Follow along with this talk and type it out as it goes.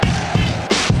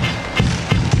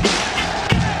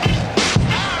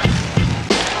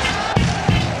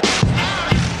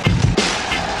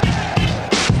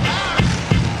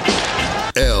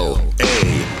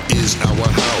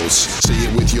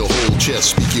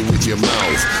speak it with your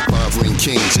mouth. Five ring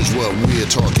kings is what we're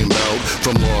talking about.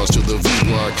 From Laws to the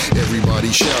V-Block,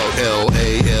 everybody shout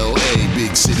L.A., L.A.,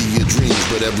 big city of dreams.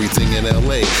 But everything in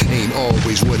L.A. ain't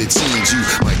always what it seems. You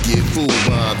might get fooled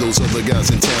by those other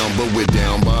guys in town, but we're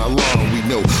down by law. We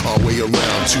know our way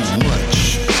around too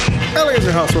much.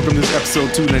 LAisOurHouse, welcome to this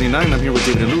episode 299. I'm here with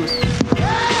David and Lewis.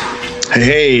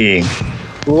 Hey.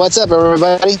 What's up,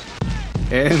 everybody?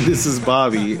 And this is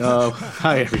Bobby.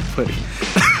 Hi, everybody.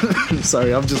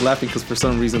 Sorry, I'm just laughing because for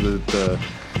some reason the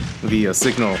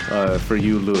signal for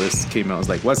you, Lewis, came out. I was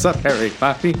like, "What's up,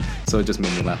 everybody?" So it just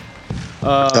made me laugh.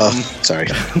 Sorry.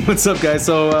 What's up, guys?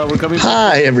 So we're coming.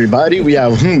 Hi, everybody.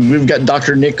 We've got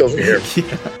Dr. Nick over here.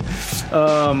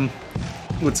 Yeah.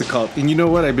 What's it called? And you know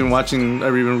what? I've been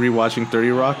rewatching 30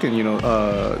 Rock, and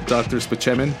Dr.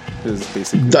 Spaceman is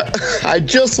basically. I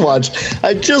just watched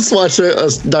a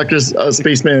Dr.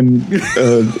 Spaceman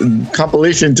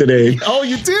compilation today. Oh,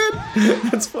 you did?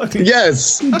 That's funny.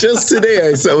 Yes, just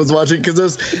today I was watching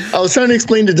because I was trying to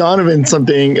explain to Donovan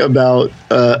something about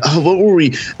what were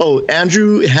we? Oh,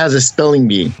 Andrew has a spelling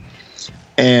bee,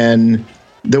 and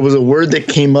there was a word that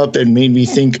came up that made me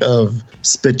think of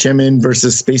Spaceman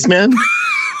versus Spaceman.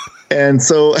 And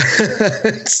so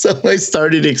I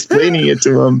started explaining it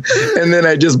to him, and then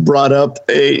I just brought up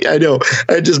a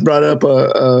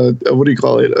what do you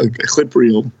call it? A clip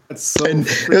reel. That's so and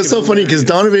it was so funny because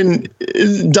Donovan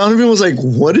was like,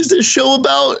 "What is this show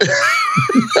about?"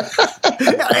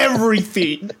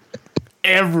 Everything.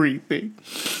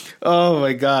 Oh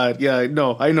my God. Yeah,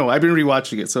 no, I know. I've been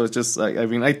rewatching it. So it's just like,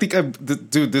 I think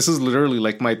dude, this is literally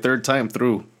like my third time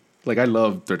through. Like, I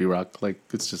love 30 Rock. Like,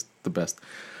 it's just the best.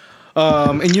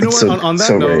 And you know what? On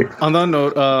that note,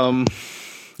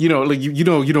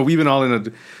 we've been all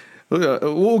in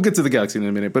we'll get to the galaxy in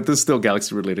a minute, but this is still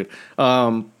galaxy related.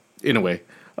 In a way.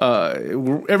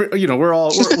 We're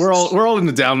all in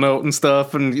the down note and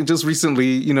stuff. And just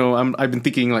recently, I've been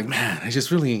thinking like, man, I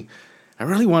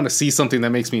really want to see something that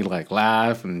makes me like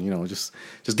laugh and, just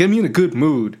get me in a good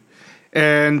mood.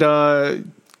 And,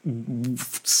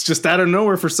 just out of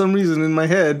nowhere, for some reason in my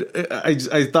head,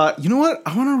 I thought, you know what?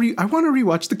 I want to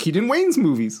rewatch the Keaton Wayans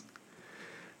movies.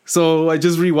 So I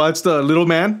just rewatched Little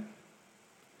Man.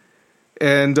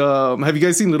 And have you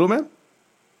guys seen Little Man?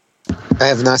 I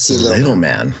have not seen Little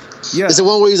Man. Yeah, it's the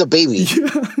one where he's a baby.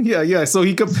 Yeah. So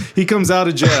he comes out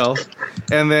of jail,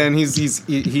 and then he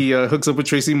hooks up with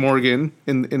Tracy Morgan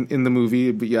in the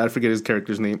movie. But yeah, I forget his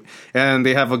character's name. And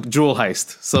they have a jewel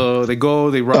heist. So they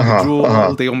rob the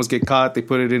jewel. They almost get caught. They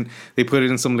put it in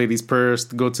some lady's purse.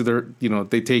 Go to their,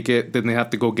 they take it. Then they have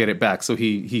to go get it back. So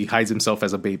he hides himself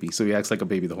as a baby. So he acts like a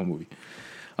baby the whole movie.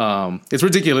 It's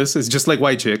ridiculous. It's just like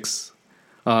White Chicks.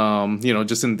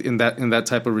 Just in that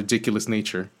type of ridiculous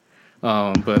nature.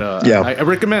 Yeah. I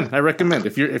recommend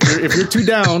if you're too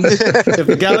down, if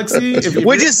the galaxy, if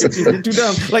you're too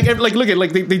down,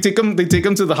 they take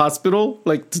him to the hospital,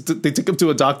 they take him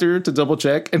to a doctor to double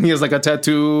check, and he has like a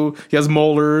tattoo, he has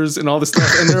molars and all this stuff,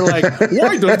 and they're like,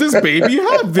 why does this baby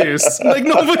have this? Like,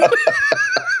 no, but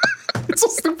it's so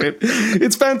stupid.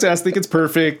 It's fantastic. It's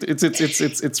perfect.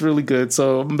 It's really good.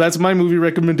 So that's my movie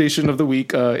recommendation of the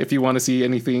week. If you want to see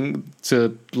anything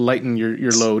to lighten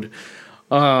your load.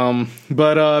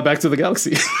 But back to the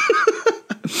galaxy.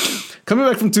 Coming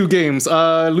back from 2 games,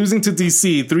 losing to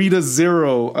DC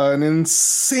 3-0, an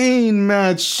insane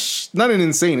match. Not an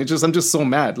insane. I'm just so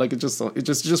mad. Like, it just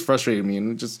frustrated me,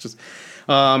 and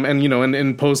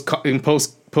in post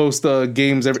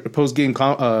game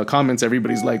comments,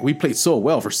 everybody's like, we played so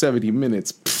well for 70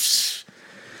 minutes. Psh,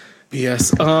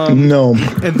 BS. No.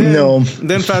 And then, no.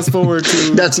 Then fast forward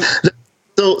to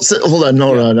So hold on,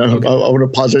 no. Okay. I want to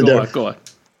pause right there. Go on.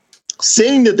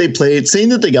 Saying that the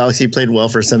Galaxy played well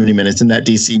for 70 minutes in that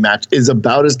DC match is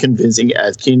about as convincing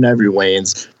as Keaton Ivory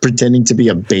Wayans pretending to be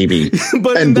a baby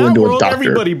and going to a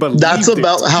doctor. That's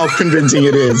about how convincing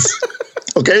it is.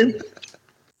 Okay.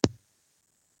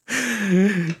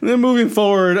 Then moving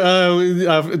forward,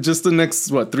 just the next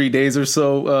 3 days or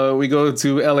so, we go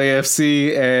to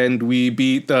LAFC and we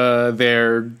beat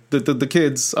the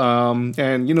kids.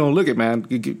 And look at, man,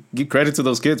 give credit to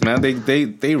those kids, man.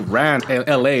 They ran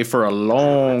LA for a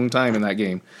long time in that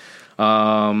game.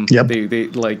 Yep. They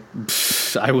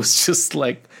I was just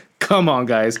like, come on,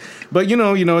 guys. But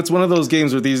it's one of those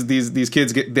games where these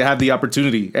kids they have the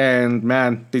opportunity, and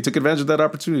man, they took advantage of that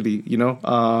opportunity.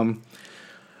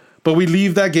 But we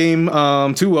leave that game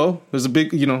 2-0. There's a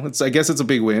big, I guess it's a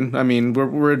big win. I mean,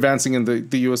 we're advancing in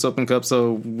the US Open Cup,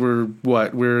 so we're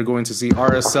going to see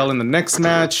RSL in the next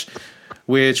match,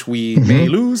 which we may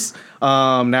lose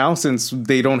now since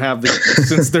they don't have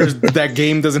since there's that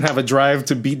game doesn't have a drive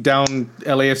to beat down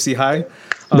LAFC High.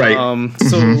 Right.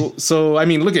 So I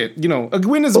mean, look at a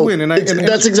win is a win, and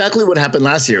that's exactly what happened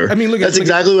last year. I mean, that's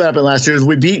exactly what happened last year. Is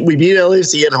we beat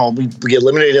LAFC at home. We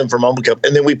eliminated them from Home Cup,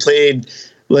 and then we played.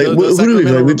 Like who did we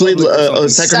play? We played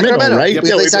Sacramento, right? Yep.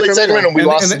 Yeah, we played Sacramento. And we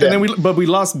lost, and then we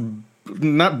lost.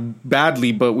 Not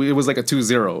badly, but it was like a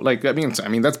 2-0. Like I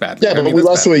mean that's badly. Yeah, but we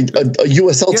lost to a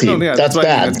USL team. That's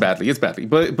bad. It's badly.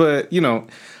 But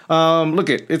look,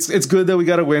 it's good that we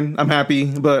got a win. I'm happy,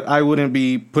 but I wouldn't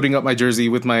be putting up my jersey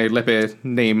with my Lepe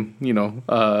name,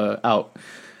 out.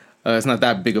 It's not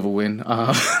that big of a win.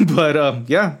 But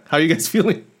yeah, how are you guys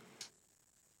feeling?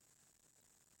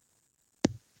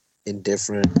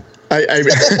 Indifferent. I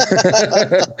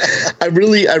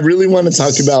really want to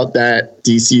talk about that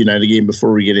DC United game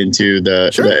before we get into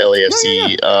the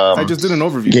LAFC. Yeah. I just did an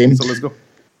overview game, so let's go.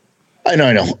 I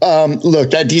know. Look,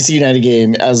 that DC United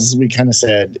game, as we kind of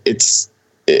said,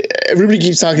 everybody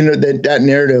keeps talking to that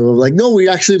narrative of like, no, we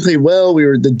actually played well.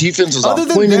 The defense was on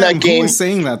point in that game. Who was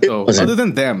saying that though? Other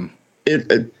than them,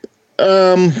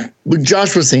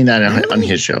 Josh was saying that on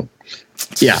his show.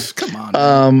 Yeah, come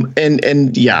on.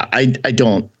 And yeah, I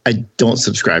don't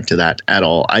subscribe to that at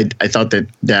all. I thought that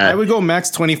I would go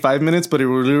max 25 minutes, but it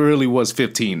really was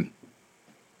 15.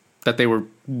 That they were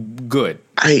good.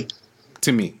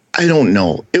 To me, I don't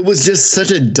know. It was just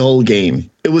such a dull game.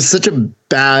 It was such a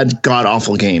bad, god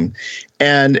awful game.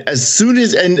 And as soon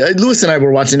as Lewis and I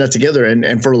were watching that together,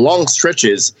 and for long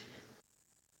stretches,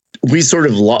 we sort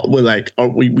of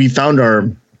we found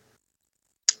our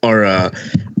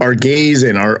gaze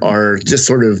and our just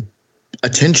sort of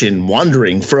attention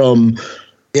wandering from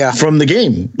the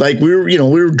game. Like we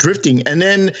were drifting, and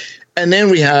then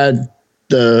we had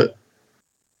the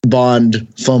Bond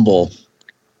fumble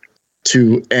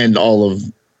to end all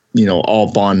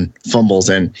Bond fumbles,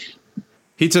 and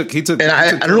he took and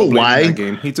I don't know why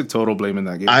he took total blame in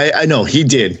that game. I know he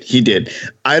did.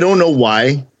 I don't know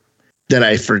why that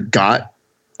I forgot,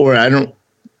 or I don't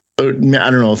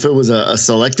know if it was a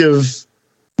selective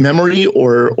memory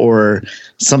or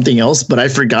something else, but I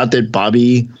forgot that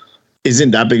Bobby isn't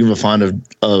that big of a fan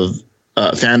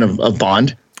of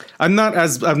Bond. I'm not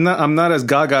as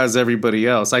gaga as everybody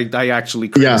else. I actually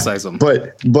criticize him.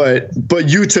 But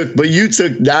you took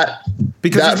that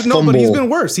because that but he's been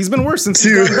worse. He's been worse since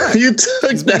he has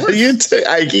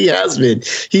been.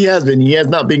 He has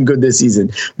not been good this season.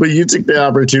 But you took the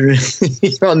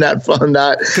opportunity on that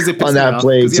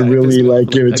play to really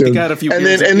give it to him. And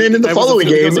then in the following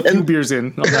game, a few beers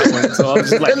in on that one. So I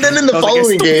was just like, and then in the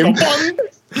following game.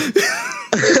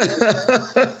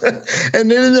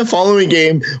 And then in the following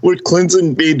game, where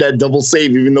Clinton made that double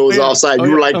save, even though it was offside,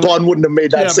 you were like, Bond wouldn't have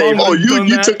made that save.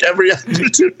 You took every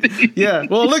opportunity. Yeah,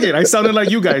 well, look I sounded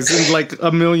like you guys in like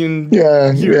a million.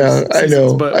 Seasons, I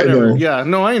know. But whatever. I know. Yeah,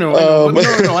 no, I know.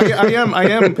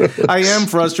 But I am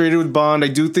frustrated with Bond. I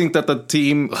do think that the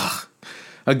team.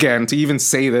 Again, to even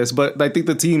say this, but I think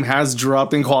the team has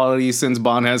dropped in quality since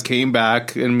Bond has came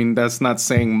back. I mean, that's not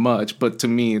saying much, but to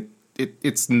me,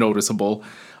 it's noticeable.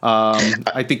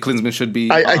 I think Klinsmann should be.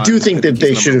 I do think that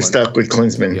they should have stuck with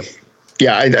Klinsmann. Yep.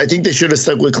 Yeah, I think they should have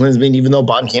stuck with Klinsmann, even though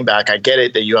Bond came back. I get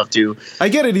it that you have to. I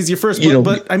get it. He's your first,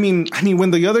 but I mean, when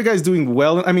the other guy's doing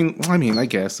well, I mean, I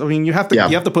guess. You have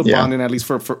to put Bond in at least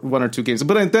for 1 or 2 games.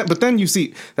 But then you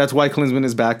see that's why Klinsmann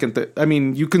is back.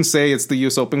 And you can say it's the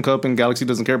U.S. Open Cup and Galaxy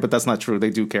doesn't care, but that's not true.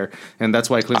 They do care, and that's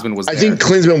why Klinsmann was. I think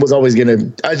Klinsmann was always going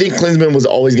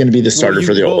to be the starter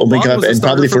for the Open Cup and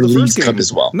probably for the Leagues Cup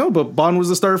as well. No, but Bond was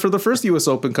the starter for the first U.S.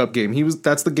 Open Cup game.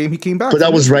 That's the game he came back. But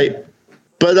that was right.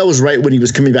 But that was right when he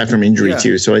was coming back from injury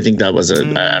too. So I think that was I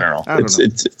don't know. I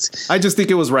just think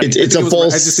it was right. I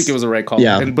just think it was a right call.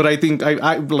 Yeah. But I think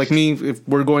I like me. If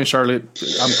we're going Charlotte,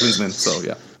 I'm Klinsmann. So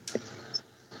yeah.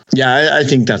 Yeah, I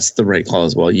think that's the right call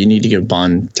as well. You need to give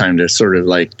Bond time to sort of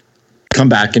come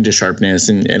back into sharpness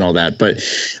and all that. But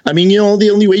I mean, the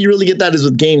only way you really get that is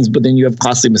with games. But then you have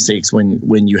costly mistakes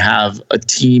when you have a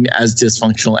team as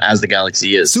dysfunctional as the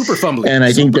Galaxy is. Super fumbly, and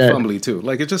I think that fumbly too.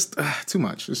 Like it just too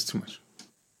much. It's too much.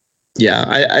 Yeah,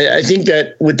 I think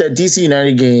that with that DC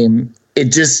United game, it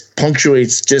just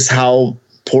punctuates just how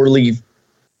poorly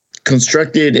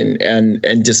constructed and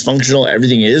dysfunctional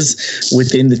everything is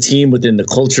within the team, within the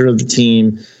culture of the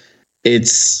team.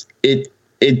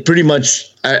 It pretty much.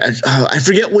 I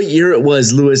forget what year it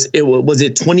was, Lewis. Was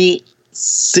it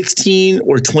 2016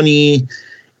 or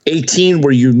 2018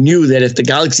 where you knew that if the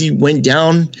Galaxy went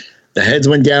down, the heads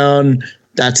went down.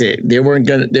 That's it. They weren't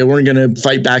gonna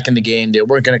fight back in the game. They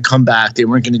weren't gonna come back. They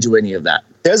weren't gonna do any of that.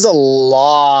 there's a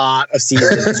lot of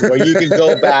seasons where you can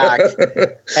go back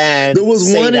and there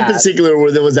was one in particular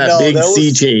where there was that big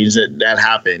sea change that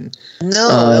happened.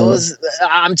 No, it was.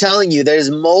 I'm telling you, there's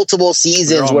multiple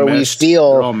seasons where we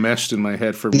feel they're all meshed in my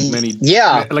head for many.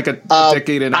 Like a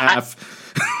decade and a half.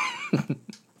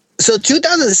 So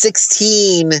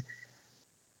 2016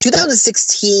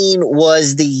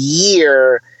 was the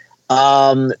year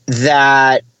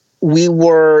that we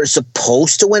were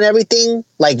supposed to win everything.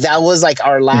 Like that was like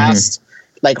our last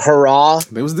like hurrah.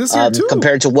 It was this year too.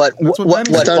 Compared to what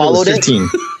followed it.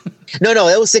 No,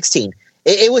 it was 16.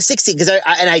 It was 16 because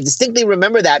I distinctly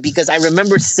remember that because I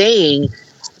remember saying,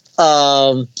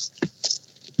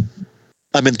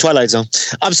 I'm in the Twilight Zone.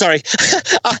 I'm sorry.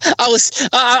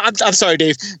 I'm sorry,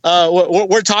 Dave.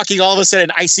 We're talking. All of a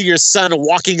sudden, I see your son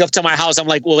walking up to my house. I'm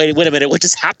like, well, wait a minute. What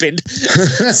just happened?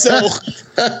 So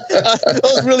it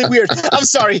was really weird. I'm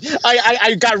sorry.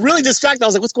 I got really distracted. I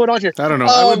was like, what's going on here? I don't know.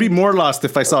 I would be more lost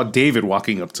if I saw David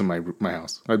walking up to my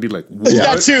house. I'd be like, what?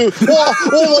 That too.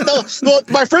 Well,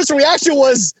 my first reaction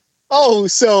was, oh,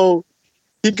 so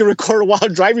he can record while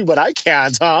driving, but I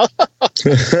can't, huh? What do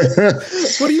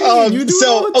you mean? You do it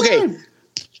all the time. Okay.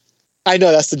 I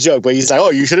know that's the joke, but he's like,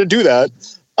 oh, you shouldn't do that.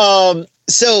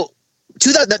 So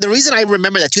the reason I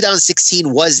remember that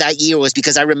 2016 was that year was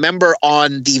because I remember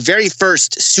on the very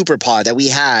first Super Pod that we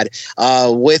had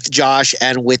with Josh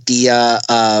and with the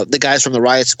guys from the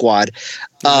Riot Squad.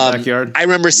 Backyard. I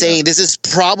remember saying this is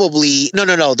probably no in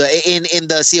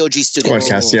the COG studio.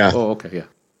 Podcast, yeah. Oh, okay, yeah.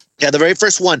 Yeah, the very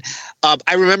first one.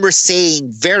 I remember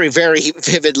saying very, very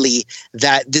vividly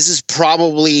that this is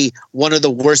probably one of the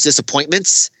worst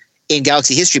disappointments in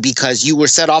Galaxy history because you were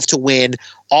set off to win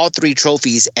all 3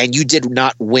 trophies and you did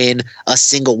not win a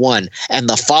single one. And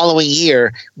the following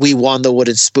year, we won the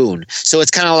wooden spoon. So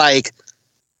it's kind of like,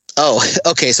 oh,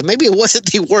 okay, so maybe it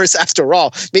wasn't the worst after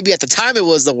all. Maybe at the time it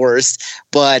was the worst,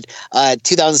 but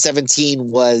 2017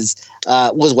 was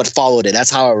what followed it. That's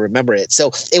how I remember it.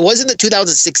 So it wasn't the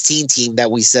 2016 team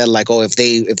that we said like, oh, if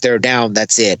they're down,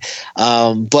 that's it.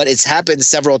 But it's happened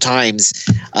several times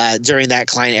during that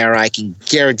Klein era. I can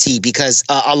guarantee because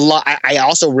a lot. I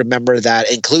also remember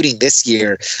that, including this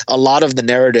year, a lot of the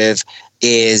narrative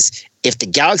is if the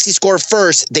Galaxy score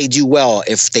first, they do well.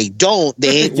 If they don't,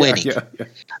 they ain't winning. Yeah.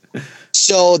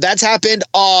 So that's happened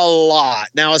a lot.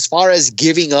 Now, as far as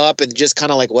giving up and just kind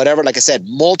of like whatever, like I said,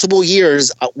 multiple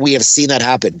years, we have seen that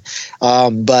happen.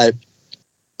 But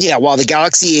yeah, while the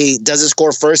Galaxy doesn't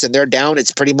score first and they're down,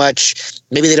 it's pretty much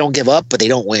maybe they don't give up, but they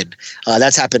don't win.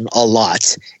 That's happened a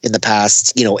lot in the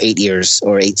past, 8 years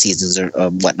or 8 seasons or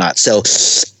whatnot. So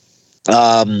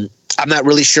I'm not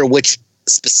really sure which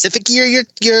specific year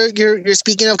you're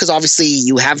speaking of, because obviously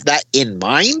you have that in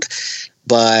mind.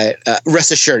 But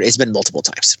rest assured, it's been multiple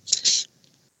times.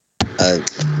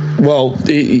 Well,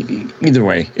 either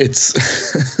way, it's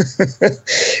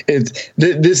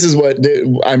this is what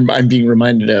I'm being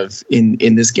reminded of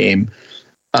in this game.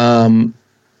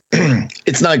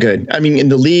 It's not good. I mean, in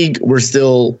the league, we're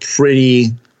still pretty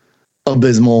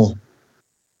abysmal.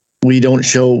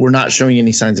 We're not showing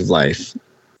any signs of life.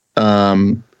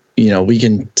 We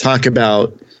can talk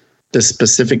about the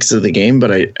specifics of the game,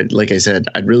 but like I said,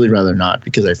 I'd really rather not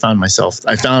because I found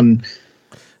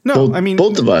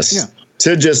both of us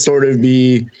to just sort of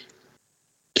be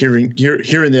here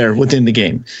and there within the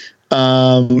game.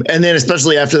 And then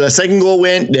especially after the second goal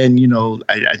went, then,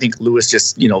 I think Lewis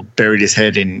just, buried his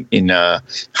head in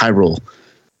Hyrule.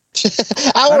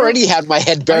 I already had my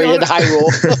head buried in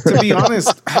Hyrule. To be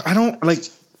honest, I don't like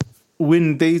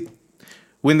when they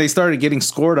started getting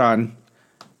scored on,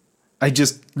 I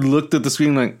just looked at the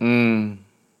screen like,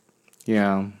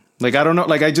 yeah. Like, I don't know.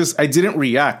 Like, I didn't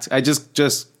react. I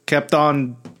just kept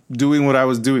on doing what I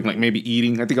was doing. Like, maybe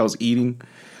eating. I think I was eating.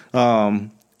 I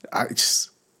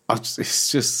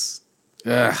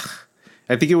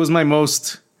think it was my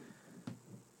most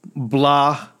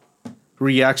blah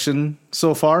reaction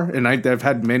so far. And I've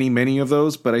had many, many of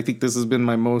those. But I think this has been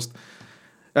my most,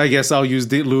 I guess I'll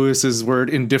use Lewis's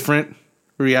word, indifferent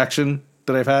reaction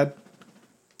that I've had.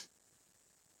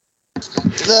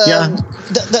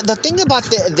 The thing about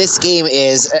this game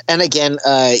is, and again,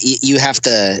 you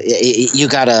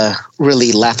gotta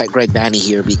really laugh at Greg Banny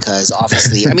here because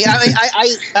obviously, I mean,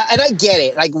 I get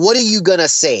it. Like, what are you gonna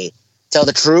say? Tell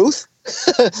the truth?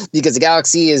 Because the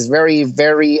Galaxy is very,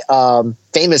 very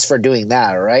famous for doing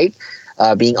that, right?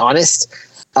 Being honest.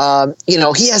 He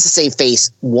has to save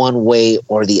face one way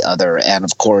or the other, and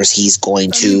of course, he's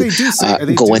going to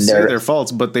go in there. Their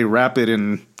faults, but they wrap it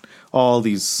in all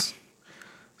these.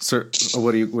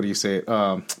 What do you say?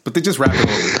 But they just wrap it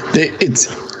over.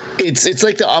 It's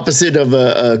like the opposite of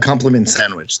a compliment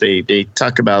sandwich. They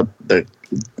talk about the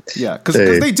because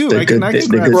they do. I can grab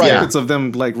snippets of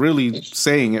them like really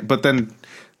saying it, but then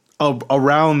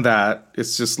around that,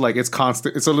 it's just like it's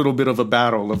constant. It's a little bit of a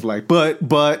battle of like, but,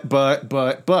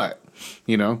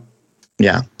 you know.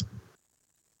 Yeah.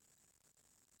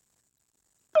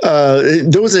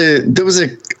 There was a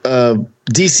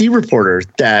DC reporter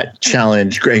that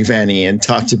challenged Greg Vanney and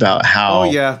talked about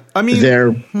how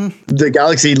the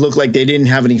Galaxy looked like they didn't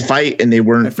have any fight and they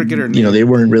weren't. I forget her name. You know, they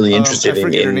weren't really interested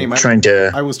in trying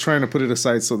to. I was trying to put it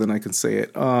aside so then I can say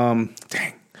it. Dang.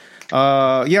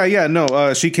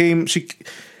 She came.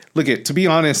 To be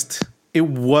honest, it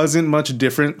wasn't much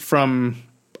different from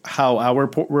how our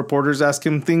reporters ask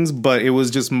him things, but it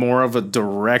was just more of a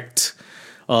direct.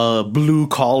 Blue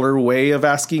collar way of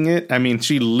asking it. I mean,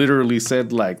 she literally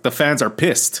said like the fans are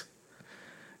pissed,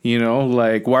 you know,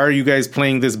 like why are you guys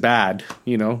playing this bad,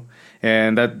 you know,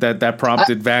 and that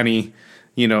prompted Vanney,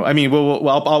 you know. I mean, well,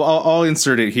 I'll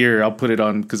insert it here. I'll put it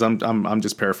on because I'm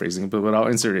just paraphrasing, but I'll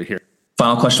insert it here.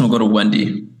 Final question will go to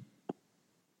Wendy.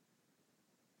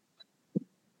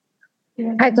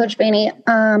 Hi, Coach Vanney.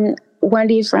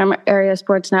 Wendy from Area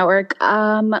Sports Network.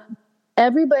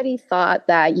 Everybody thought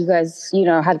that you guys, you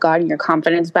know, had gotten your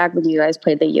confidence back when you guys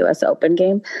played the U.S. Open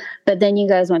game. But then you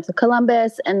guys went to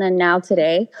Columbus and then now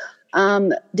today.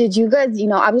 Did you guys, you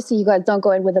know, obviously you guys don't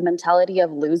go in with a mentality of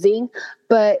losing,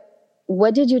 but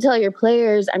what did you tell your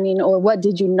players? I mean, or what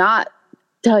did you not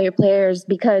tell your players?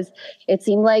 Because it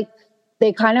seemed like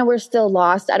they kind of were still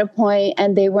lost at a point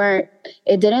and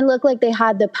it didn't look like they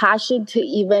had the passion to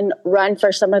even run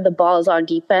for some of the balls on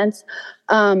defense.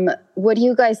 What do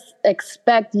you guys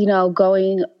expect, you know,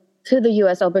 going to the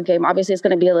U.S. Open game? Obviously, it's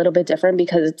going to be a little bit different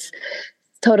because it's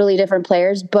totally different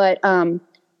players. But, I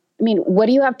mean, what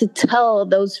do you have to tell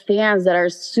those fans that are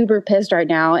super pissed right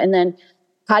now? And then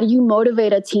how do you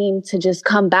motivate a team to just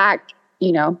come back,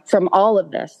 you know, from all of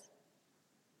this?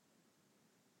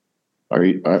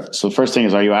 So first thing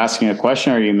is, are you asking a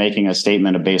question or are you making a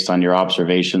statement based on your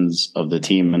observations of the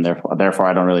team? And therefore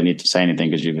I don't really need to say anything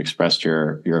because you've expressed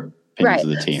your opinions of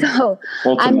the team. So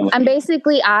I'm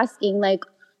basically asking, like,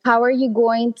 how are you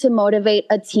going to motivate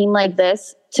a team like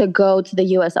this to go to the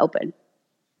U.S. Open?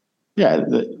 Yeah,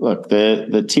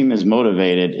 the team is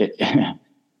motivated.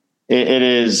 It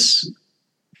is.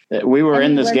 We were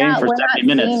in this game for 70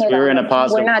 minutes. We were in a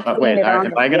positive. Wait,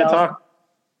 am I going to talk?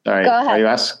 All right. Go ahead. Are you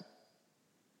asking?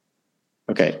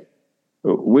 Okay.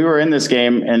 We were in this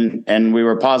game and we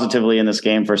were positively in this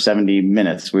game for 70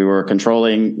 minutes. We were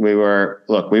controlling. We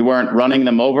weren't running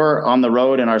them over on the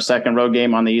road in our second road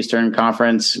game on the Eastern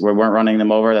Conference. We weren't running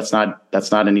them over. That's not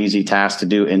an easy task to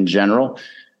do in general.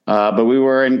 But we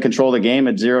were in control of the game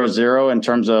at 0-0 in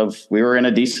terms of we were in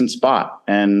a decent spot.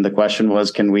 And the question was,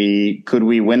 could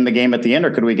we win the game at the end,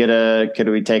 or could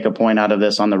we take a point out of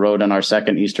this on the road in our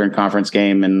second Eastern Conference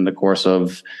game in the course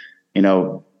of,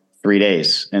 3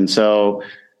 days? And so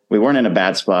we weren't in a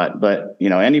bad spot, but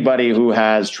anybody who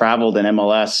has traveled in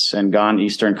MLS and gone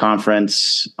Eastern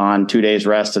Conference on 2 days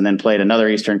rest and then played another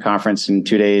Eastern Conference in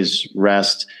 2 days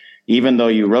rest, even though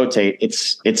you rotate,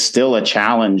 it's still a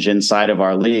challenge inside of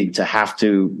our league to have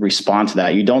to respond to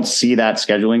that. You don't see that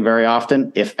scheduling very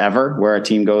often, if ever, where a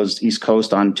team goes East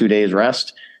Coast on 2 days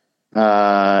rest.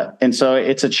 And so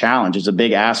it's a challenge. It's a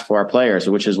big ask for our players,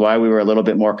 which is why we were a little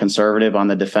bit more conservative on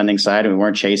the defending side. We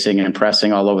weren't chasing and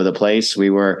pressing all over the place. We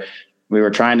were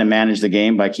trying to manage the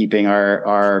game by keeping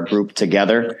our group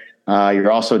together.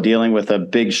 You're also dealing with a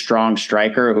big, strong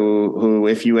striker who,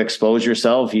 if you expose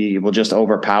yourself, he will just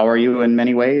overpower you in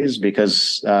many ways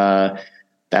because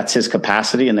that's his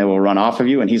capacity, and they will run off of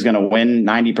you, and he's going to win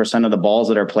 90% of the balls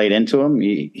that are played into him.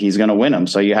 He's going to win them.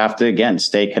 So you have to, again,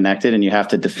 stay connected, and you have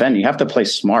to defend. You have to play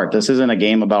smart. This isn't a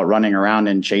game about running around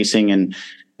and chasing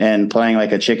and playing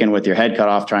like a chicken with your head cut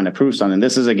off trying to prove something.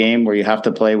 This is a game where you have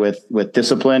to play with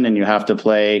discipline, and you have to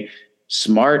play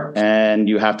smart, and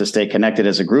you have to stay connected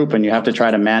as a group, and you have to try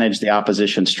to manage the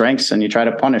opposition's strengths, and you try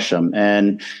to punish them.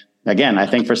 And again, I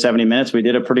think for 70 minutes, we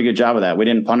did a pretty good job of that. We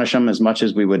didn't punish them as much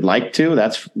as we would like to.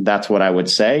 That's what I would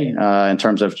say in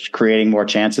terms of creating more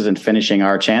chances and finishing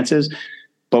our chances.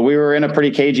 But we were in a pretty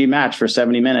cagey match for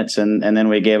 70 minutes. And then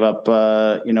we gave up,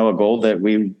 a goal that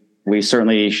we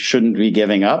certainly shouldn't be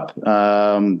giving up.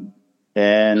 And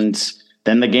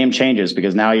then the game changes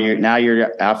because now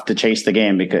you're have to chase the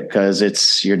game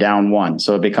because you're down 1.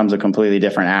 So it becomes a completely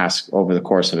different ask over the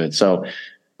course of it. So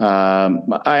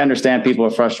I understand people are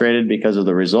frustrated because of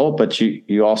the result, but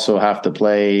you also have to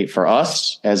play for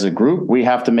us as a group. We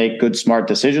have to make good, smart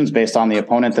decisions based on the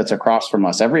opponent that's across from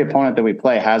us. Every opponent that we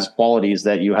play has qualities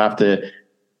that you have to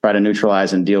try to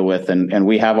neutralize and deal with. And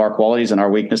we have our qualities and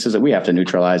our weaknesses that we have to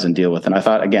neutralize and deal with. And I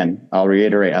thought, again, I'll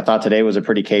reiterate, I thought today was a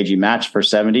pretty cagey match for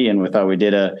 70, and we thought we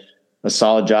did a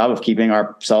solid job of keeping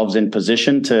ourselves in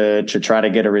position to try to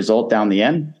get a result down the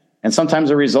end. And sometimes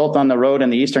a result on the road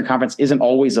in the Eastern Conference isn't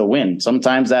always a win.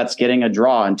 Sometimes that's getting a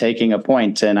draw and taking a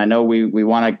point. And I know we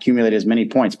want to accumulate as many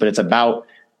points, but it's about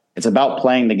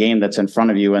playing the game that's in front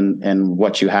of you and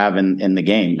what you have in the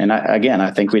game. And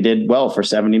I think we did well for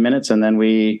 70 minutes, and then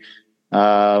we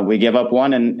give up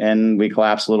one and we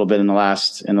collapse a little bit in the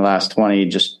last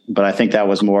 20. But I think that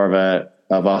was more of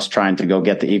us trying to go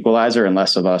get the equalizer and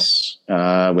less of us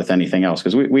with anything else,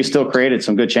 because we still created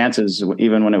some good chances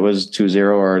even when it was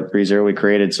 2-0 or 3-0. We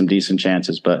created some decent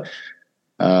chances, but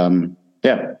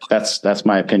that's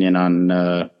my opinion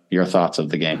on your thoughts of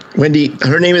the game. Wendy,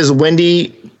 her name is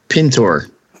Wendy Pintor.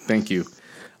 Thank you.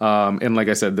 And like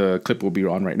I said, the clip will be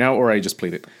on right now, or I just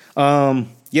played it.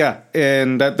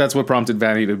 And that's what prompted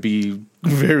Vanny to be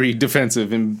very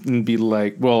defensive and be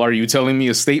like, well, are you telling me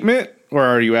a statement or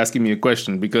are you asking me a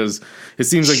question? Because it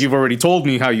seems like you've already told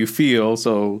me how you feel.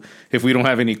 So if we don't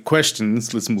have any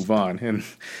questions, let's move on. And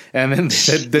then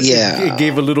it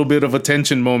gave a little bit of a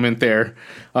tension moment there.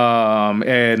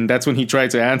 And that's when he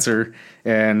tried to answer,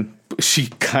 and she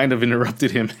kind of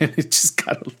interrupted him, and it just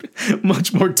got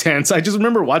much more tense. I just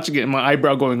remember watching it and my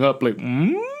eyebrow going up like,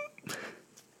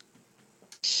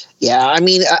 Yeah, I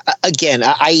mean, again,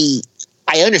 I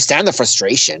understand the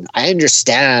frustration. I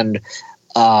understand,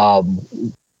 Vanny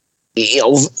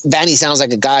sounds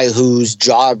like a guy whose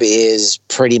job is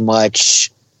pretty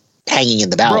much hanging in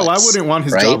the balance. Bro, I wouldn't want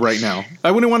his job right now.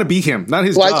 I wouldn't want to be him, not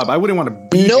his job. I wouldn't want to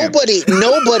be nobody,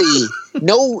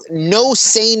 no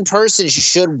sane person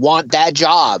should want that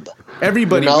job.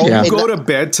 Everybody, when you go to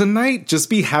bed tonight, just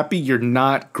be happy you're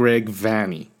not Greg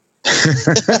Vanny.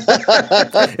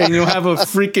 And you'll have a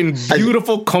freaking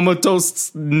beautiful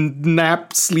comatose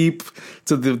nap sleep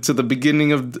to the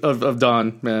beginning of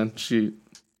dawn, man.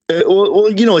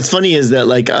 Well, what's funny is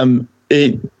that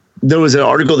there was an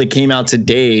article that came out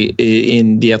today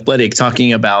in The Athletic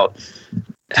talking about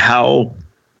how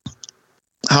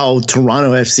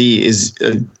Toronto FC is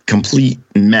a complete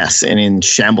mess and in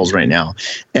shambles right now.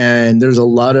 And there's a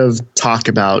lot of talk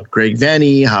about Greg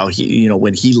Vanny, how he,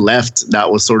 when he left,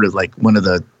 that was sort of like one of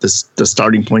the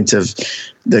starting points of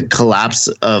the collapse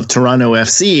of Toronto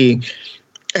FC.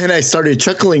 And I started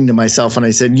chuckling to myself and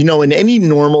I said, in any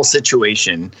normal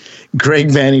situation,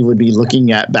 Greg Vanny would be looking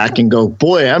back and go,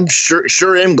 boy, I'm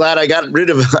sure am glad I got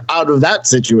out of that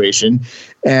situation.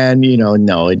 And,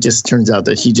 no, it just turns out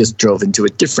that he just drove into a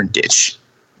different ditch.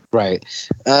 Right.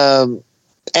 And,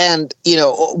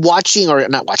 watching, or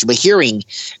not watching, but hearing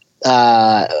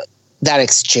that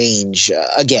exchange,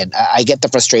 again, I get the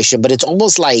frustration, but it's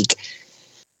almost like,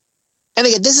 and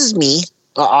again, this is me.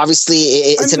 Obviously,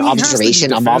 it's an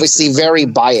observation. I'm obviously very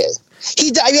biased.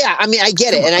 I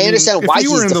get it, and I understand why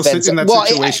he's defensive. In that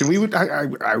situation,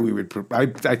 I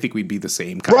think we'd be the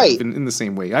same, kind of, in the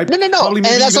same way. No, and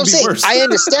that's what I'm saying. I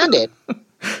understand it.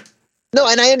 No,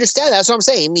 and I understand. That's what I'm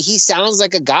saying. He sounds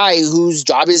like a guy whose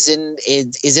job is in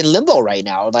limbo right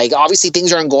now. Like, obviously,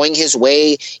 things aren't going his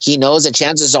way. He knows that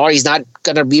chances are he's not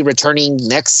going to be returning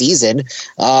next season.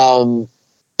 The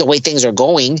way things are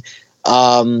going.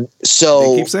 So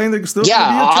they keep saying they're still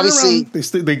obviously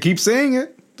they keep saying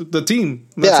it. The team,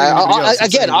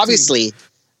 obviously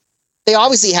they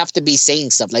obviously have to be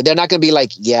saying stuff. Like, they're not going to be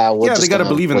like, they got to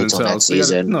believe in themselves.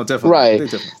 Definitely,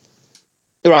 right?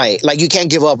 Right, like, you can't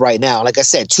give up right now. Like I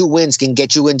said, 2 wins can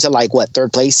get you into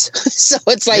third place. So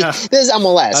it's like this is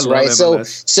MLS, right?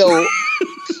 MLS. So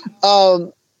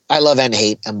I love and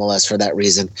hate MLS for that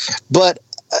reason. But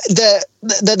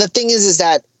the thing is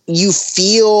that you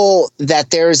feel that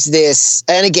there's this,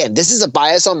 and again, this is a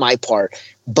bias on my part,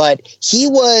 but he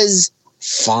was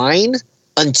fine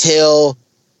until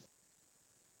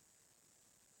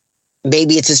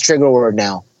maybe it's his trigger word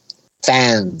now,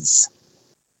 fans.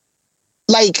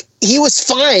 Like, he was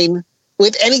fine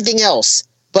with anything else,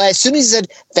 but as soon as he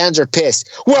said fans are pissed,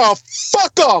 well,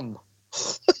 fuck them.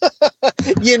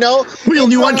 We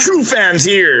only want true fans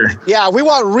here. Yeah, we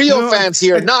want real fans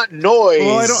here, not noise.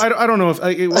 Well, I don't know if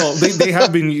they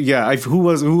have been. Yeah, who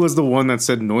was the one that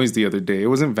said noise the other day? It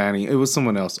wasn't Vanny. It was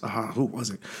someone else. Who was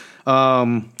it?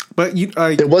 But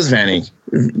it was Vanny.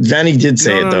 Vanny did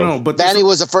say it though. No, but Vanny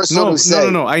was the first one who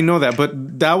said. No. I know that,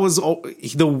 but that was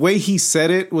the way he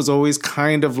said it was always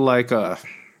kind of like a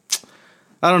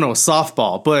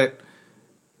softball, but.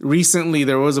 Recently,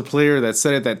 there was a player that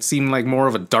said it that seemed like more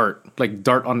of a dart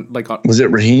on. Was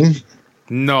it Raheem?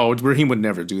 No, Raheem would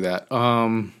never do that.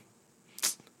 Was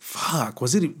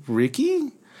it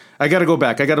Ricky? I got to go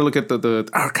back. I got to look at the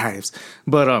archives.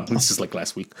 But this is like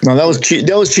last week. No, that was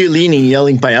Chiellini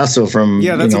yelling payaso from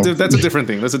that's a different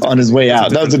thing. That's on his way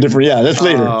out. That was a different. Yeah, that's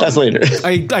later. That's later.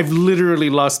 I've literally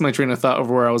lost my train of thought of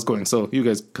where I was going. So you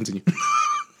guys continue.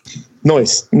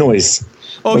 Noise.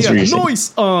 Oh yeah,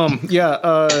 noise.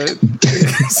 Yeah.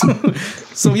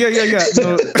 So yeah.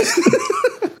 No.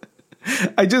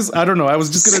 I don't know. I was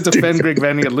just going to defend Greg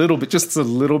Vanney just a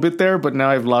little bit there, but now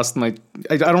I've lost I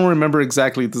don't remember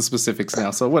exactly the specifics now.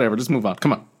 So whatever, just move on.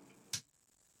 Come on.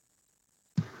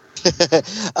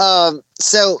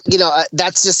 So,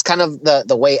 that's just kind of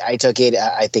the way I took it.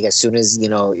 I think as soon as,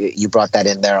 you brought that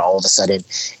in there, all of a sudden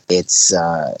it's,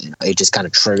 it just kind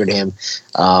of triggered him.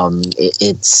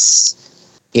 It's,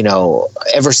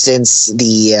 ever since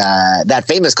that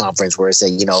famous conference where it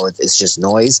said, it's just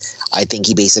noise, I think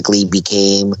he basically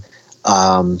became, he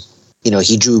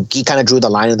kind of drew the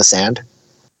line in the sand.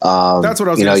 That's what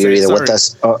I was going to say. You're either Sorry. with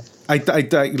us.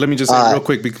 Let me just say real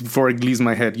quick before it leaves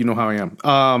my head. You know how I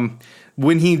am.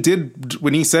 When he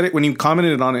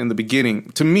commented on it in the beginning,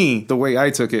 to me, the way I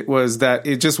took it was that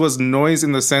it just was noise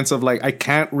in the sense of like, I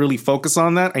can't really focus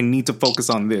on that. I need to focus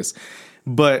on this.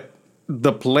 But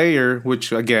the player,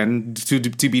 which again, to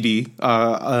TBD,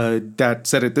 that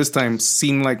said it this time,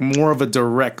 seemed like more of a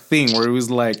direct thing where it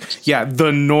was like, yeah,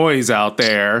 the noise out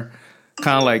there,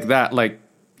 kind of like that, like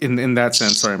in that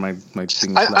sense. Sorry, my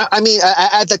thing. I mean,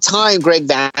 at the time, Greg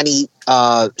Vanney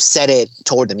said it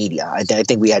toward the media. I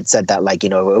think we had said that, like,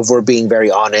 if we're being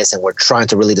very honest and we're trying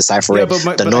to really decipher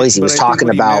the noise he was talking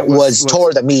about was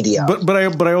toward the media. But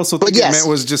I also think it meant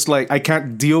was just like, I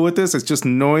can't deal with this. It's just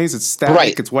noise. It's static.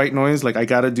 Right. It's white noise. Like, I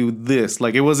got to do this.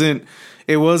 Like, it wasn't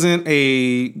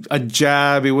a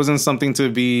jab. It wasn't something to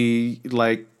be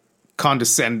like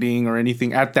condescending or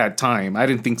anything at that time. I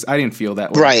didn't feel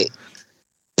that way. Right.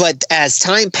 But as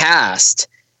time passed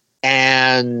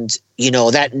and,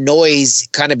 that noise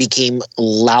kind of became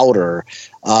louder,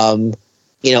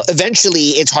 eventually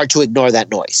it's hard to ignore that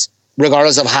noise,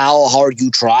 regardless of how hard you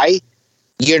try.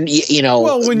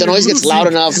 The noise gets loud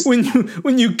enough.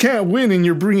 When you can't win and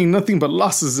you're bringing nothing but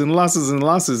losses and losses and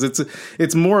losses,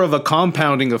 it's more of a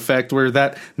compounding effect where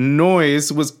that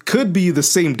noise could be the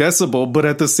same decibel, but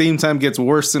at the same time gets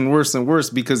worse and worse and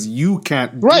worse because you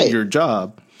can't do your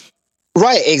job.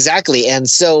 Right, exactly. And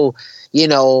so,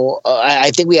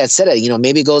 I think we had said it,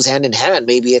 maybe it goes hand in hand.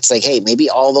 Maybe it's like, hey, maybe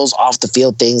all those off the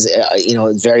field things,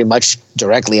 very much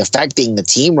directly affecting the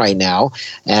team right now.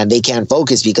 And they can't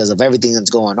focus because of everything that's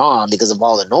going on, because of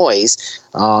all the noise.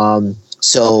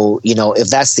 So, if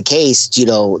that's the case, do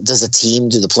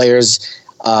the players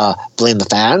blame the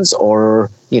fans or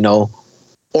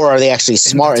are they actually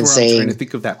smart in saying,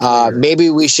 maybe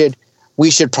we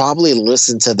should probably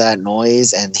listen to that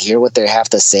noise and hear what they have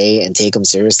to say and take them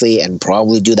seriously and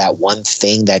probably do that one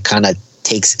thing that kind of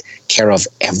takes care of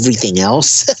everything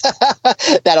else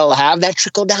that'll have that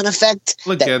trickle down effect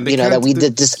that we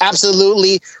did just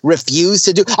absolutely refuse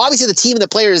to do. Obviously the team and the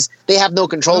players, they have no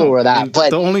control over that, but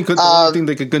the only thing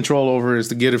they could control over is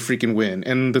to get a freaking win.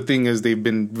 And the thing is, they've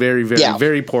been very, very,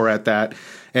 very poor at that.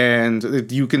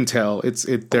 And you can tell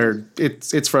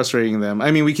it's frustrating them.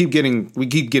 I mean, we keep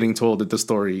getting told that the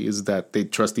story is that they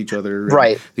trust each other,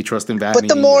 right? They trust in Vanney. But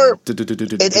the more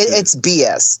it's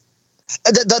BS.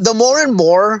 The more and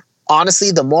more,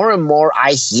 honestly, the more and more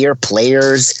I hear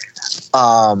players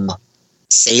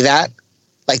say that,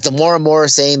 like the more and more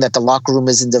saying that the locker room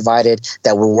isn't divided,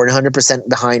 that we're 100%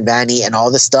 behind Vanney and all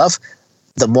this stuff,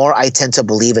 the more I tend to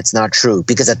believe it's not true,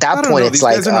 because at that point it's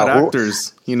like these guys are not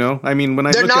actors, I mean, when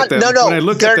I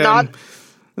look at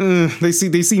them, they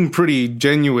seem pretty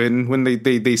genuine when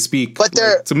they speak. But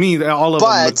to me, all of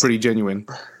them look pretty genuine.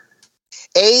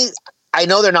 A, I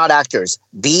know they're not actors.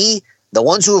 B, the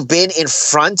ones who have been in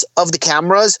front of the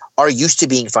cameras are used to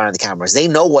being in front of the cameras. They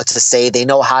know what to say. They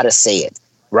know how to say it.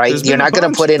 Right, you're not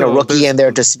going to put in a rookie in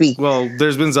there to speak. Well,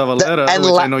 there's been Zavaleta,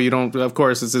 which I know you don't. Of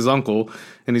course, it's his uncle,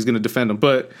 and he's going to defend him.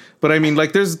 But I mean,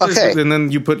 like, there's and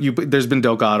then you put. There's been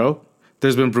Delgado,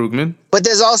 there's been Brugman, but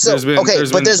there's also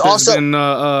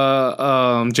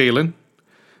Jalen.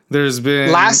 There's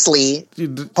been lastly,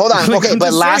 hold on, okay,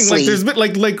 but lastly, there's been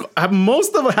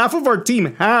half of our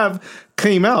team have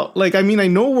came out. Like, I mean, I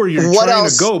know where you're trying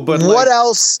to go, but what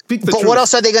else? But what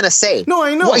else are they going to say? No,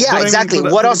 I know. Well, yeah, exactly.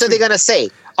 What else are they going to say?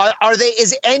 Are they?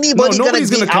 Is anybody going to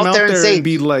be out there and say and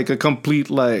be like a complete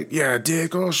yeah,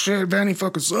 dick? Oh shit, Vanney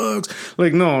fucking sucks.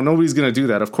 Like, no, nobody's going to do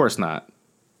that. Of course not.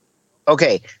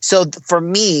 Okay, so for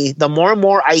me, the more and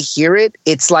more I hear it,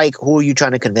 it's like, who are you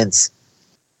trying to convince?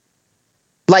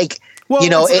 Like, Well, you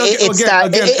know, it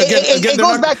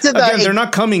goes back to the. They're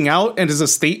not coming out and as a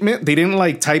statement. They didn't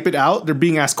like type it out. They're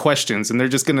being asked questions and they're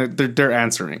just they're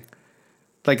answering.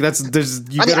 Like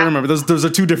gotta remember those are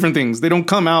two different things. They don't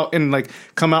come out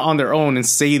on their own and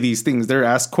say these things. They're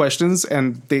asked questions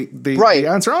and they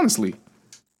answer honestly.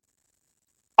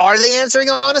 Are they answering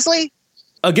honestly?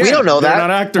 Again, we don't know they're that. Not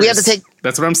actors. We have to take.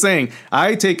 That's what I'm saying.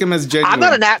 I take them as genuine. I'm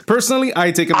not an actor. Personally,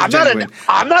 I take them as genuine.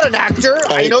 I'm not an actor.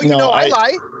 I know I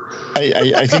lie.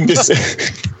 I think this.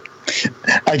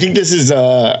 I think this is.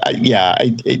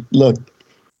 Look.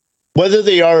 Whether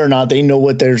they are or not, they know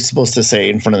what they're supposed to say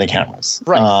in front of the cameras.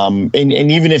 Right. And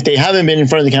even if they haven't been in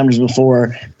front of the cameras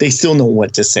before, they still know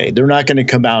what to say. They're not going to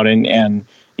come out and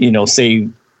say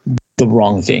the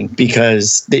wrong thing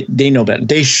because they know better.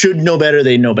 They should know better.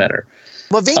 They know better.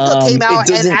 Mavinga came out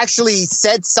and actually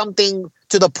said something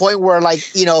to the point where,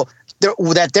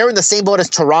 that they're in the same boat as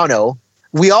Toronto.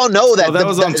 We all know that,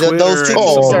 was on Twitter. Those two.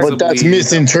 But that's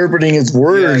misinterpreting his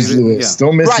words, Lewis.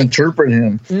 Don't misinterpret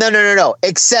him. No.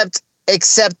 Except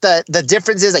the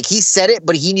difference is he said it,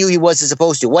 but he knew he wasn't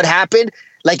supposed to. What happened?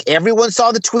 Everyone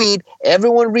saw the tweet,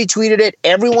 everyone retweeted it,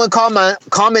 everyone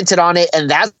commented on it, and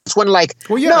that's when no, and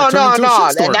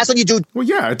that's when you do. Well,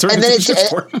 yeah, it turned into a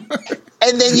shitstorm.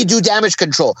 And then you do damage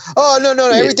control. Oh no,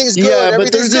 everything's good. Yeah,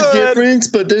 but there's a difference.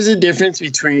 But there's a difference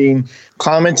between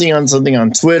commenting on something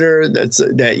on Twitter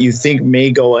that you think may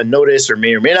go unnoticed or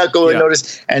may not go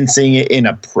unnoticed, and saying it in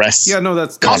a press. Yeah, no,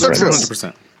 that's also true.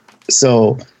 100%.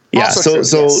 So.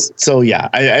 Yeah,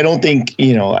 I don't think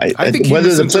I think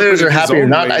whether the players are happy or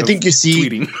not. I think you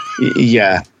see,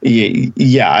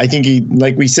 I think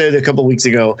like we said a couple of weeks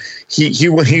ago, he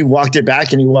walked it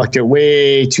back and he walked it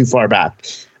way too far back.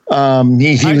 He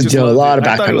was doing a lot of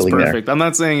backpedaling there. I'm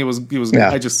not saying it was.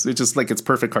 Yeah. It's just it's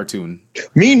perfect cartoon.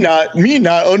 Me not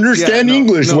understand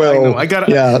English well. I got.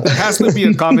 Yeah. There has to be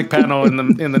a comic panel in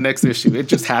the next issue. It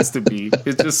just has to be.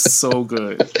 It's just so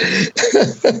good.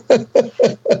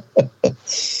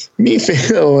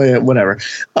 Whatever.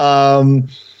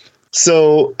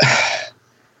 So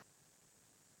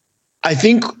I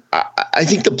think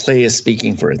the play is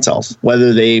speaking for itself,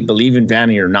 whether they believe in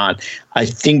Vanny or not. I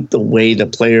think the way the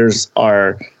players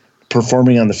are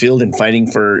performing on the field and fighting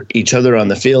for each other on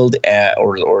the field,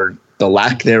 or the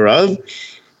lack thereof,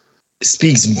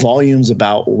 speaks volumes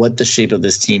about what the shape of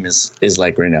this team is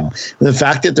like right now. The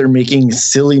fact that they're making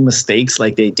silly mistakes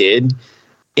like they did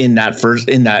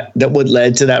that what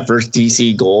led to that first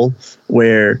DC goal,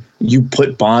 where you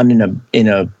put Bond in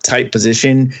a tight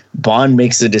position. Bond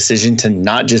makes the decision to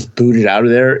not just boot it out of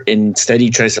there. Instead, he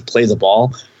tries to play the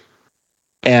ball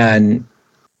and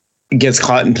gets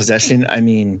caught in possession. I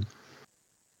mean,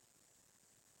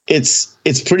 it's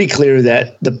pretty clear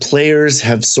that the players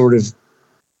have sort of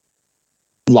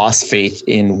lost faith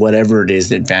in whatever it is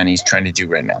that Vanny's trying to do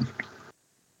right now.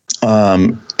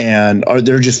 And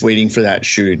they're just waiting for that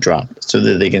shoe to drop so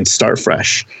that they can start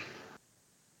fresh.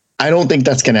 I don't think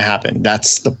that's going to happen.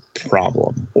 That's the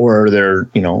problem. Or they're,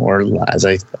 or as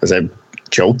I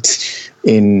joked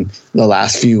in the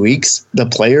last few weeks, the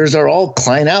players are all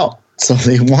Klein out. So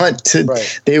they want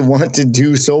to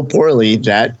do so poorly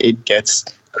that it gets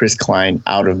Chris Klein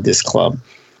out of this club.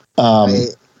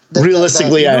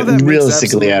 Realistically, I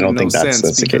don't think that's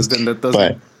the case. Then that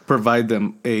doesn't provide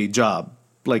them a job.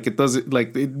 It doesn't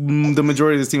the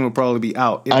majority of this team will probably be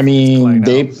out. I mean,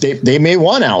 they may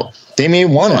want out. They may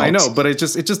want out. I know, but it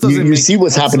just doesn't. You see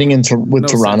what's happening with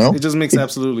Toronto. Sense. It just makes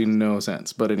absolutely no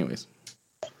sense. But anyways,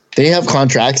 they have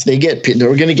contracts. They're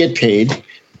going to get paid.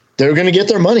 They're going to get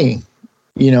their money.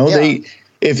 If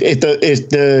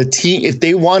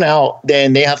they want out,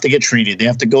 then they have to get traded. They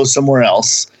have to go somewhere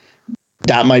else.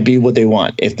 That might be what they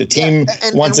want. If the team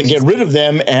wants to get rid of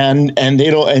them and they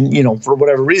don't, for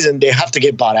whatever reason, they have to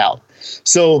get bought out.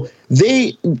 So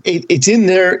it's in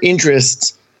their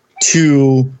interests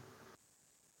to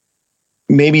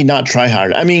maybe not try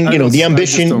hard. I mean, the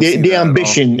ambition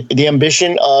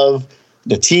of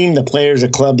the team, the players, the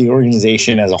club, the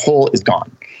organization as a whole is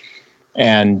gone.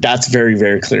 And that's very,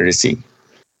 very clear to see.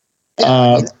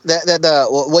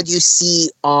 What you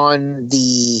see on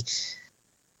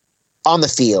the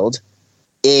field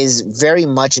is very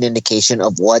much an indication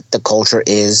of what the culture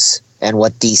is and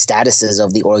what the status is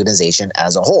of the organization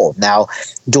as a whole. Now,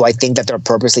 do I think that they're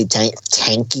purposely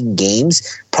tanking games?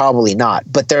 Probably not.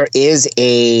 But there is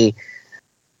a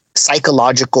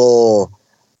psychological,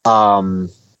 I don't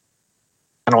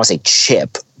want to say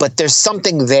chip, but there's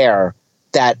something there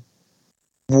that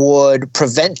would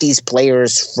prevent these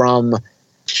players from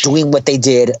doing what they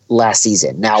did last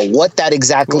season. Now, what that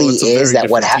exactly is, that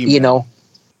what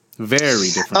very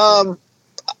different.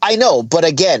 I know, but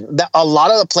again, a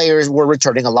lot of the players were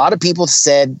returning. A lot of people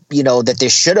said, that they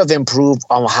should have improved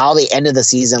on how they ended the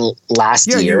season last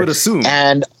year. Yeah, you would assume.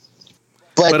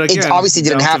 But again, it obviously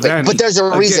didn't happen. But there's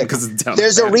a reason.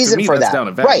 There's a reason for that.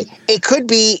 Right. It could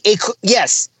be.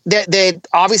 Yes. They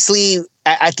obviously,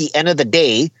 at the end of the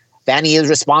day, Vanny is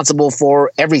responsible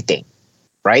for everything,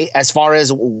 right? As far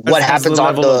as what happens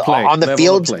on the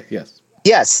field.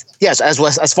 Yes.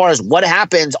 As far as what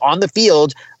happens on the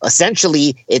field,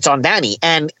 essentially, it's on Vanny.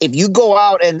 And if you go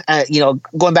out and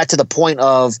going back to the point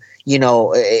of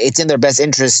it's in their best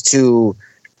interest to,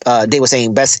 they were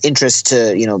saying best interest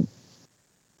to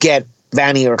get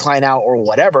Vanny or Klein out or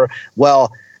whatever.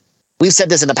 Well, we've said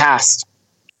this in the past.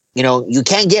 You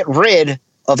can't get rid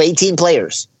of 18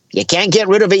 players. You can't get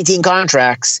rid of 18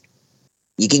 contracts.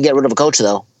 You can get rid of a coach,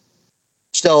 though.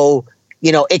 So,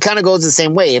 it kind of goes the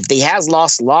same way. If they has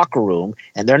lost locker room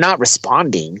and they're not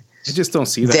responding, I just don't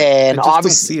see that. Then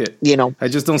obviously, don't see it. I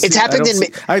just don't see it. It's happened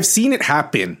I've seen it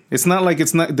happen. It's not like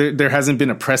there hasn't been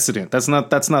a precedent. That's not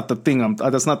the thing.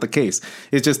 That's not the case.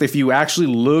 It's just if you actually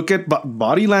look at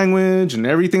body language and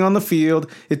everything on the field,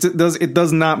 it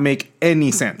does not make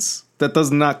any sense. That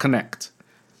does not connect.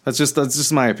 That's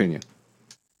just my opinion.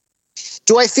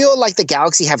 Do I feel like the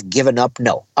Galaxy have given up?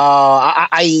 No.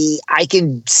 I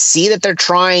can see that they're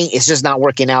trying. It's just not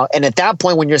working out. And at that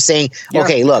point, when you're saying,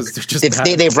 okay, look,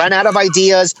 they've run out of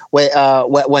ideas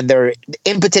when they're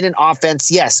impotent in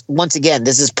offense. Yes, once again,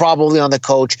 this is probably on the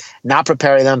coach, not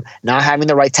preparing them, not having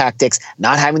the right tactics,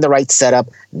 not having the right setup,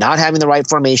 not having the right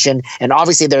formation. And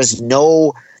obviously, there's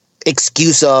no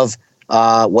excuse of,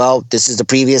 this is the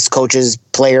previous coach's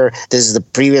player. This is the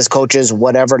previous coach's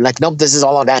whatever. Like, nope, this is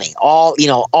all on Danny.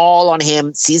 All on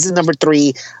him. Season number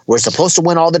 3. We're supposed to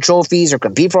win all the trophies or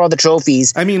compete for all the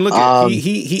trophies. I mean, look, so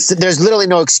there's literally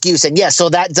no excuse. And so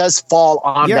that does fall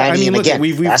on Danny. I mean, look, again,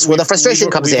 that's where the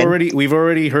frustration comes in. We've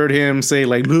already heard him say,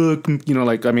 like, look,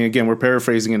 again, we're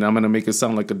paraphrasing and I'm going to make it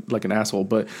sound like an asshole,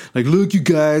 but like, look, you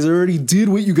guys, I already did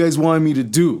what you guys wanted me to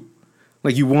do.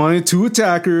 Like, you wanted 2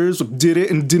 attackers, did it,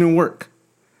 and didn't work.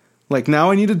 Like, now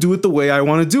I need to do it the way I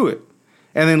want to do it.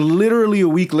 And then literally a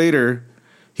week later,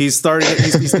 he's starting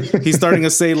to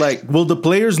say, like, well, the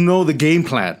players know the game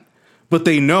plan, but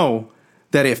they know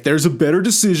that if there's a better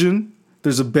decision,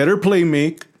 there's a better play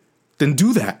make, then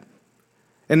do that.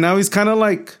 And now he's kind of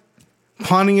like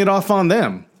pawning it off on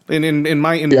them in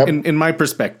my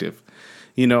perspective.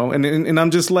 And I'm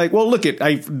just like, well,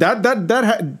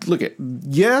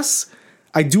 yes,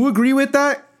 I do agree with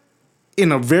that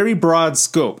in a very broad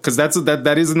scope, because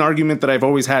that is an argument that I've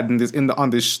always had on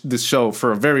this show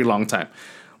for a very long time.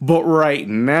 But right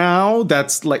now,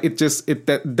 that's like that's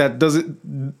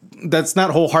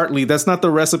not wholeheartedly. That's not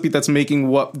the recipe that's making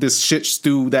what this shit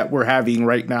stew that we're having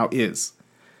right now is.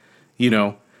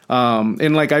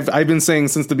 And like I've been saying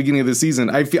since the beginning of the season,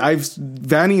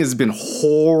 Vanny has been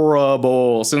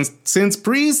horrible since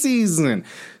preseason.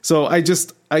 So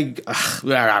anyways,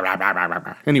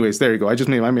 there you go. I don't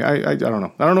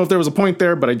know. I don't know if there was a point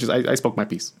there, but I spoke my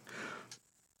piece.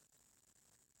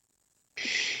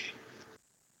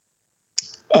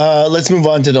 Let's move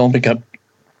on to the Olympic Cup.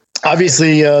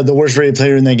 Obviously, the worst rated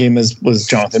player in that game was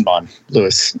Jonathan Bond,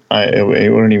 Lewis. We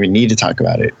don't even need to talk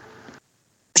about it.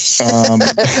 Based on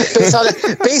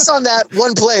that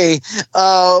one play,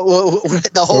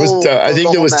 the whole. I think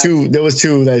there was two. There was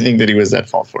 2 that I think that he was at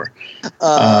fault for.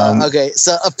 Okay,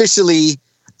 so officially,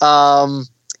 it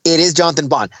is Jonathan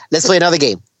Bond. Let's play another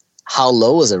game. How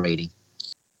low was the rating?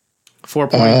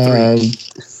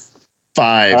 4.3.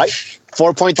 5. All right.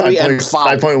 4.3 and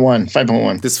 5.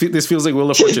 5.1. This feels like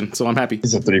Wheel of Fortune, so I'm happy.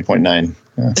 It's a 3.9.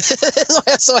 Yeah.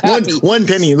 So happy. One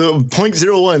penny,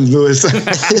 0.01, Lewis.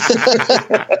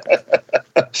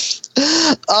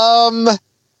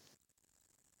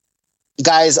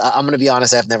 Guys, I'm going to be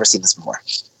honest. I've never seen this before.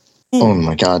 Ooh, oh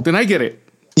my God. Then I get it.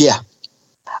 Yeah.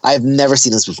 I've never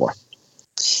seen this before.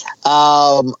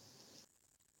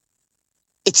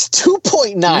 It's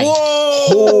 2.9.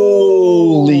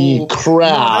 Holy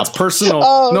crap. No, that's personal.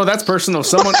 That's personal.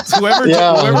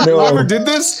 Whoever did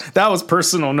this, that was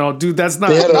personal. No, dude, that's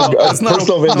not. That's not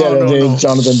personal vendetta against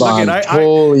Jonathan Bond.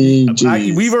 Holy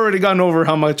jeez. We've already gone over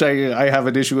how much I have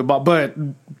an issue with Bond, but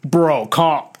bro,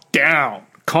 calm down.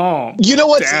 You know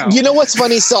what's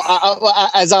funny? So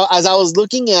as I was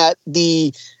looking at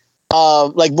the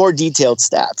more detailed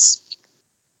stats.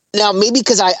 Now, maybe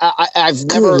because I've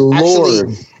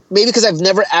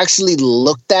never actually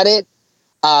looked at it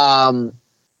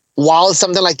while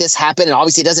something like this happened, and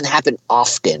obviously it doesn't happen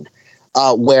often,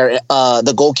 where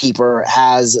the goalkeeper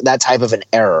has that type of an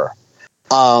error.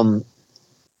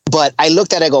 But I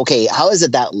looked at it and go, okay, how is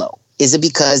it that low? Is it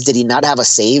because did he not have a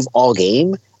save all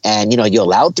game? And, you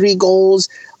allowed 3 goals.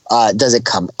 Does it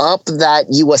come up that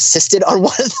you assisted on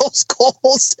one of those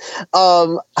goals?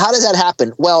 How does that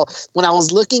happen? Well, when I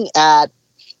was looking at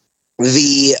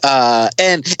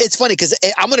and it's funny because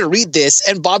I'm going to read this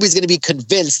and Bobby's going to be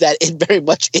convinced that it very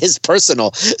much is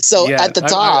personal. So at the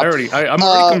top, I'm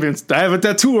already convinced. I have a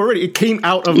tattoo already. It came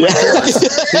out of my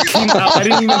chest. It came out. I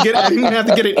didn't even have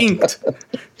to get it inked.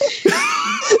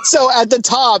 So at the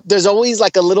top, there's always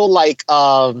like a little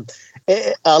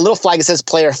flag that says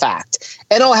player fact.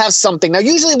 And I'll have something. Now,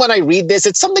 usually when I read this,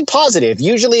 it's something positive.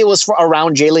 Usually it was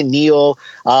around Jalen Neal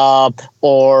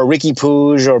or Ricky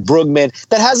Puig or Brugman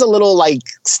that has a little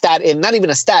stat in, not even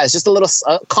a stat, it's just a little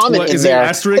comment in there.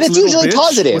 And it's usually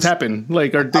positive. What happened?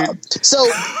 Are they...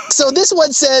 So this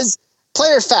one says,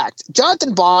 player fact,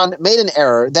 Jonathan Bond made an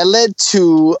error that led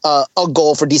to a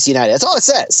goal for DC United. That's all it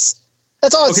says.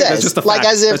 That's all it says. That's just a fact.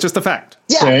 That's just a fact.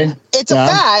 Yeah, okay. It's a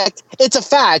fact. It's a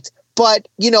fact. But,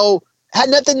 had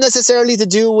nothing necessarily to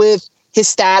do with his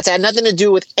stats. Had nothing to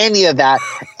do with any of that.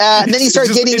 And then he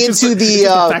started getting into the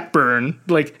fact burn.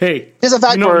 Hey, it's a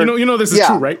fact burn. You know this is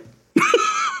true, right?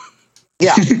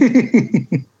 Yeah.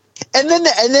 And then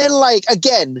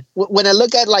again, when I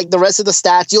look at the rest of the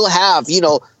stats, you'll have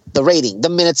the rating, the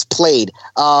minutes played,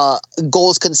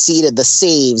 goals conceded, the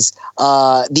saves,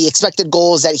 the expected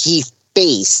goals that he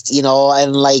faced, and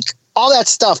all that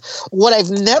stuff. What I've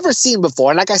never seen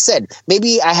before, and like I said,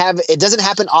 maybe it doesn't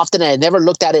happen often and I never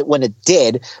looked at it when it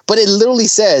did, but it literally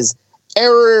says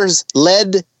errors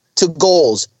led to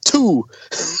goals 2.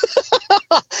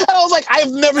 And I was like,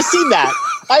 I've never seen that.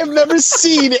 I've never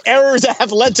seen errors that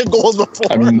have led to goals before.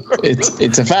 I mean,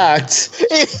 it's a fact.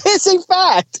 It is a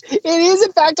fact. It is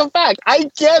in fact a fact.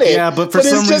 I get it. Yeah, but for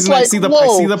some reason I see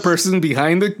the person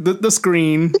behind the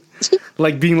screen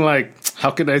being like,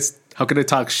 how could I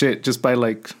talk shit just by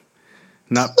not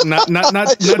right,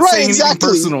 saying exactly. anything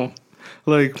personal?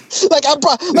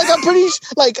 I'm pretty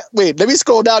wait, let me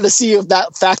scroll down to see if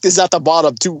that fact is at the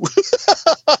bottom too.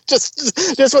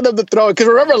 just for them to throw it. Because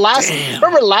remember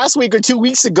last week or 2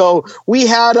 weeks ago we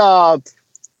had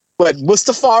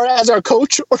Mustafa as our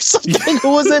coach or something. Yeah.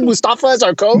 Who was it? Mustafa as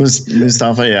our coach?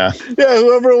 Mustafa, yeah. Yeah,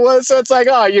 whoever it was. So it's I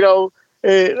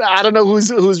don't know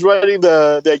who's running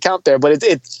the account there, but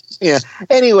it's yeah.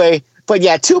 Anyway, but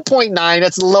yeah, 2.9.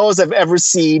 That's the lowest I've ever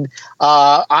seen.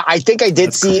 I think I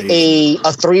did see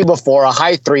a 3 before, a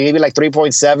high 3, maybe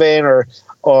 3.7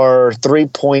 or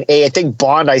 3.8. I think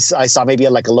Bond I saw maybe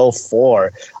at a low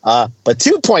 4. But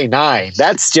 2.9.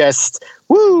 That's just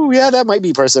woo. Yeah, that might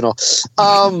be personal.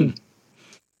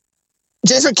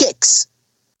 Just for kicks,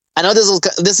 I know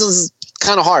this is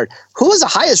kind of hard. Who was the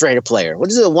highest rated player? What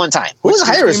is it? One time. Who was the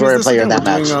highest rated player in that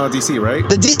match? DC, right?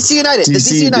 The DC United. The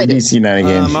DC United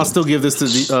game. I'll still give this to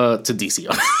DC.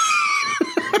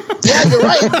 Yeah, you're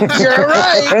right. You're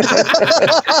right.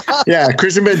 Yeah,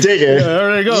 Christian Benteke. Yeah,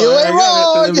 there you go. You ain't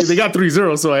wrong. They got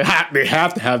 3-0, so they have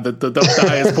to have the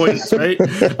highest points, right?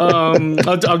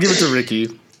 I'll give it to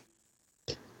Ricky.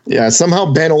 Yeah,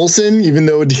 somehow Ben Olsen, even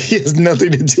though he has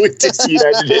nothing to do with DC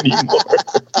United anymore.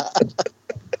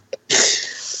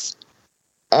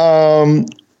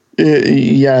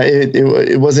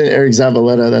 It wasn't Eric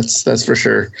Zavaleta. That's for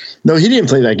sure. No, he didn't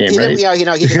play that game, right? He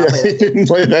didn't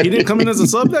play that. He didn't come in as a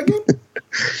sub that game.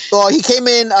 Well, he came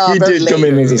in. He very did late. come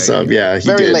in as a sub. Yeah, he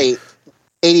very did. late.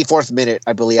 84th minute,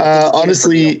 I believe.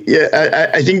 Honestly,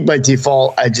 I think by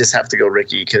default, I just have to go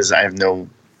Ricky because I have no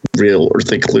real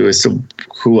earthly clue as to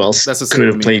who else could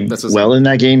have played well in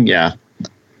that game. Yeah.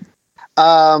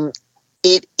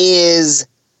 It is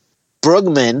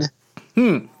Brugman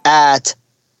at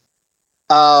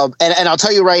and I'll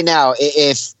tell you right now,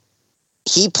 if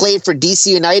he played for DC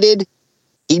United,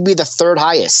 he'd be the 3rd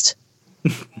highest.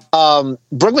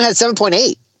 Brugman had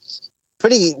 7.8.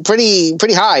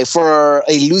 Pretty high for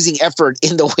a losing effort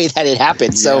in the way that it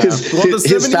happened. So the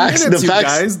 70 minutes,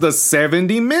 guys, the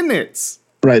 70 minutes.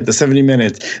 Right, the 70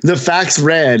 minutes. The facts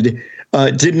read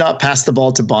did not pass the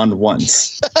ball to Bond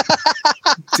once.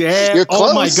 Damn!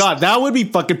 Oh my god, that would be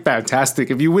fucking fantastic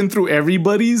if you went through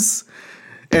everybody's.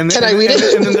 And then, Can I read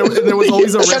it? And then there was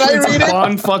always a reference read to it?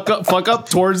 Bond fuck up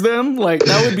towards them.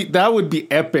 That would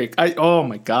be epic. Oh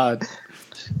my god.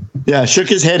 Yeah, shook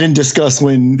his head in disgust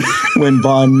when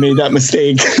Bond made that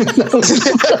mistake.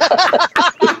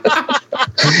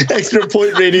 Extra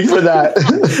point rating for that.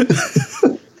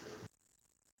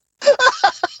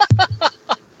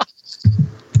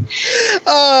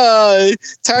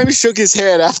 Time shook his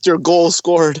head after a goal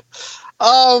scored.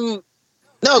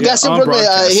 No, Gaston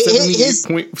Brugman, his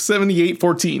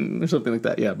 78-14 or something like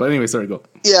that. Yeah, but anyway, sorry, go.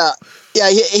 Yeah,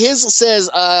 his says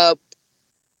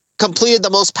completed the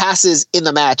most passes in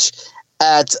the match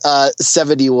at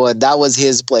 71. That was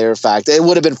his player fact. It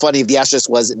would have been funny if the asterisk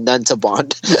was none to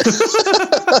Bond.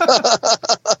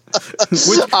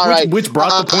 which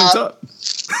brought the points up.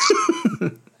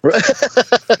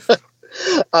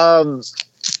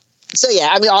 So yeah,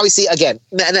 I mean, obviously, again,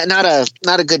 not a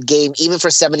good game, even for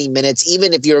 70 minutes.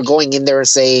 Even if you're going in there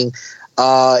saying,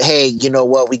 hey, you know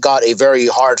what, we got a very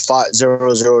hard-fought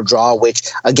 0-0 draw, which,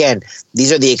 again, these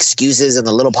are the excuses and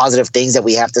the little positive things that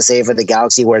we have to say for the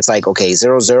Galaxy, where it's like, okay,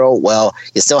 0-0, well,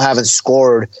 you still haven't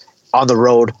scored on the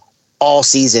road all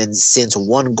season since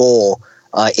one goal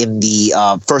in the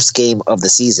first game of the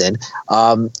season.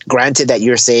 Granted that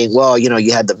you're saying, well, you know,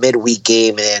 you had the midweek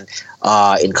game and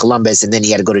in Columbus, and then you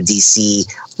had to go to DC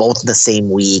both the same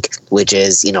week, which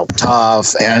is, you know,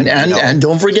 tough. And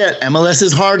don't forget, MLS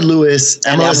is hard, Lewis.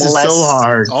 MLS is so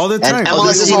hard all the time.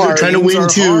 MLS is hard. They're trying to win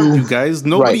too, hard, you guys.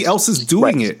 Nobody else is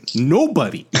doing it.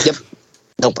 Nobody. Yep.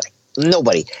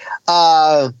 Nobody.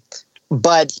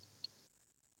 But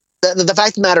the fact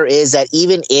of the matter is that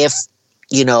even if,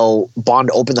 you know, Bond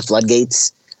opened the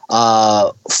floodgates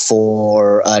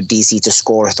for DC to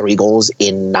score 3 goals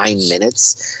in 9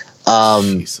 minutes,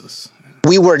 Jesus.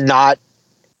 We were not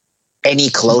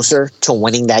any closer to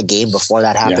winning that game before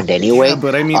that happened anyway. Yeah,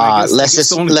 but I mean, let's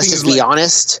just be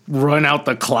honest. Run out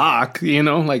the clock, you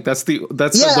know, like that's the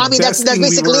best thing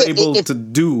basically we were able to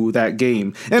do that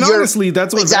game. And honestly,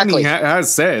 that's what Vanny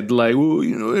has said. Like, well,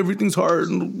 you know, everything's hard.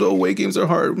 The away games are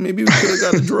hard. Maybe we could have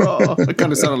got a draw. It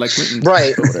kind of sounded like Clinton,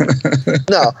 right?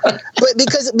 No, but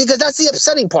because that's the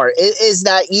upsetting part is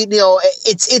that, you know,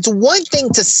 it's one thing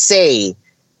to say,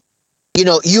 you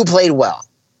know, you played well.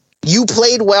 You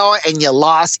played well and you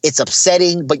lost. It's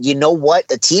upsetting, but you know what?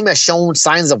 The team has shown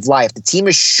signs of life. The team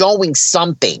is showing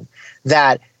something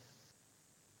that,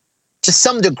 to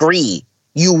some degree,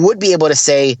 you would be able to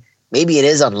say maybe it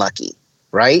is unlucky,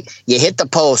 right? You hit the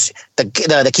post.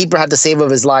 The keeper had the save of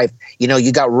his life. You know,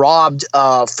 you got robbed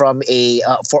from a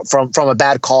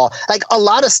bad call. Like a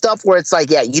lot of stuff where it's like,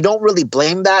 yeah, you don't really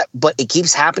blame that, but it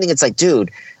keeps happening. It's like,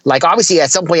 dude. Like, obviously,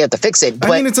 at some point you have to fix it. But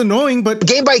I mean, it's annoying, but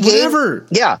game by game, whatever.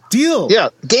 Yeah, deal. Yeah,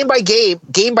 game by game,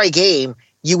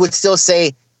 you would still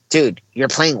say, dude, you're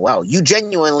playing well. You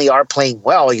genuinely are playing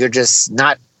well. You're just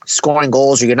not scoring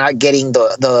goals, or you're not getting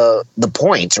the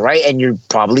points, right? And you're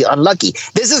probably unlucky.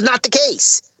 This is not the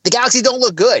case. The Galaxy don't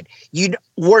look good. You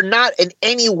were not in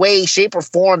any way, shape, or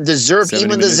form deserved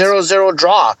even the 0-0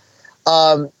 draw.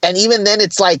 And even then,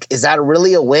 it's like, is that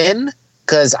really a win?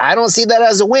 Because I don't see that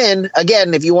as a win.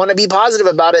 Again, if you want to be positive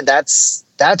about it, that's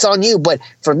on you. But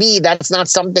for me, that's not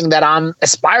something that I'm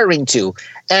aspiring to.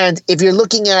 And if you're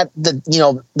looking at the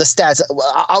stats,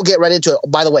 I'll get right into it.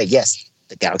 By the way, yes,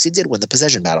 the Galaxy did win the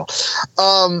possession battle.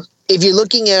 If you're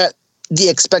looking at the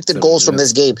expected goals from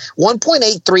this game,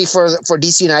 1.83 for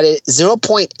DC United,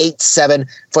 0.87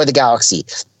 for the Galaxy.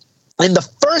 In the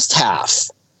first half,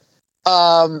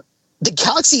 the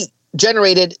Galaxy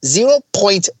generated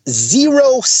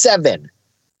 0.07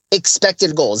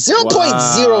 expected goals.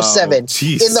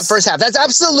 0.07 in the first half. That's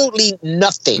absolutely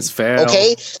nothing. It's fair.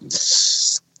 Okay.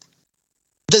 So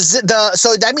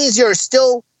that means you're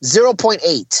still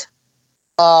 0.8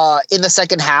 in the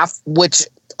second half, which,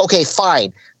 okay,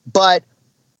 fine. But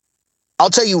I'll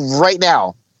tell you right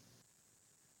now,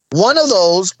 one of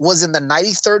those was in the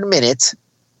 93rd minute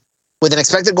with an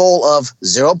expected goal of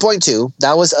 0.2.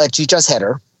 That was a Chicha's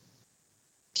header.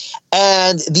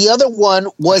 And the other one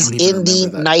was in the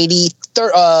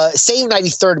 93rd, same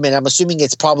 93rd minute. I'm assuming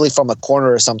it's probably from a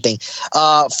corner or something,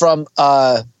 from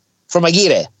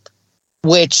Aguirre,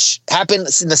 which happened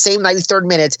in the same 93rd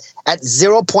minute at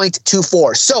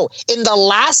 0.24. So in the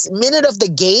last minute of the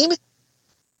game,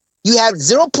 you have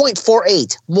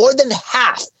 0.48, more than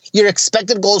half your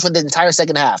expected goals for the entire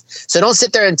second half. So don't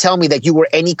sit there and tell me that you were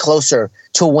any closer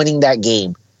to winning that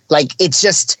game. Like, it's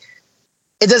just,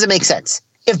 it doesn't make sense.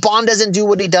 If Bond doesn't do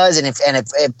what he does, and if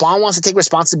Bond wants to take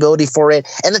responsibility for it,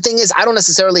 and the thing is, I don't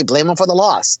necessarily blame him for the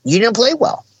loss. You didn't play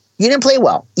well. You didn't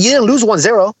lose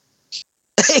 1-0.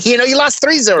 You know, you lost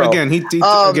 3-0. Again,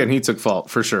 he took fault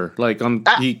for sure. Like, I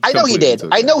know he did.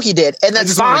 I know he did, and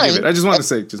that's fine. I just want to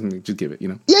say, just give it. You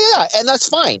know. Yeah, and that's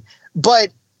fine.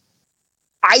 But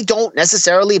I don't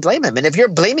necessarily blame him. And if you're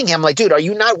blaming him, like, dude, are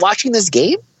you not watching this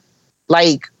game?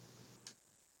 Like.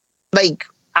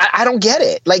 I don't get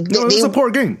it. Like, it was a poor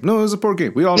game. It was a poor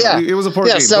game. It was a poor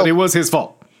game, but it was his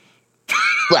fault.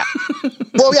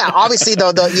 Well, yeah. Obviously,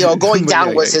 the going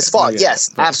down was his fault. Yes,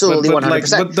 absolutely,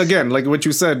 100%. But again, like what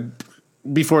you said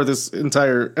before this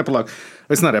entire epilogue,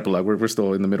 it's not epilogue. We're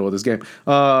still in the middle of this game,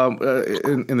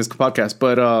 in this podcast.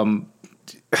 But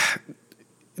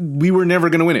we were never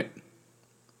going to win it.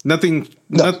 Nothing.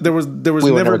 There was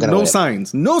never no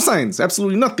signs.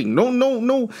 Absolutely nothing.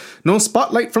 No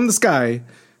spotlight from the sky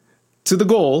to the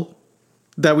goal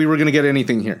that we were going to get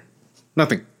anything here.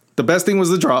 Nothing. The best thing was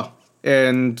the draw,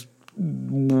 and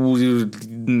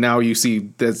now you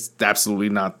see that's absolutely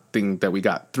nothing that we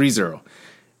got. 3-0.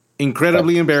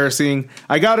 Incredibly embarrassing.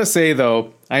 I gotta say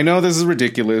though, I know this is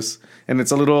ridiculous, and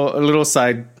it's a little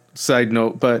side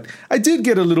note, but I did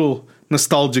get a little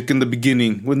nostalgic in the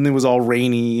beginning when it was all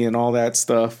rainy and all that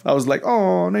stuff. I was like,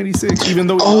 oh, 96, even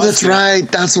though that's right.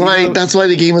 That's why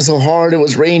the game was so hard. It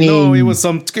was raining. No, it was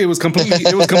complete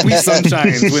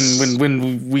sunshine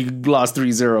when we lost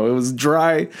 3-0. It was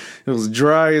dry. It was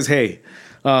dry as hay.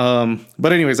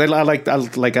 But anyways, I liked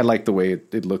the way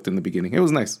it looked in the beginning. It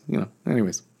was nice,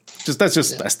 anyways. That's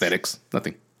just aesthetics.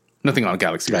 Nothing on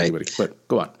Galaxy or anybody, but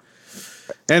go on.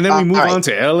 And then we move on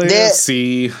to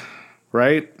LAFC,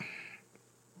 right?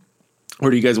 Or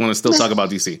do you guys want to still talk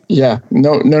about DC? Yeah.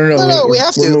 No. We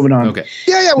have to. We're moving on. Okay.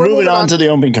 Yeah. We're moving on to the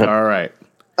Open Cup. All right.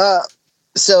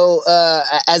 So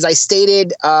as I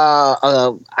stated,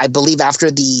 I believe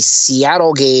after the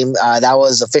Seattle game, that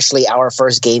was officially our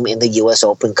first game in the U.S.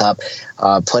 Open Cup,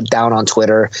 put down on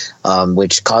Twitter,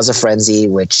 which caused a frenzy,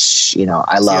 which,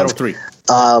 I love.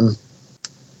 Seattle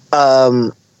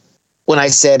 3. When I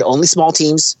said only small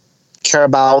teams care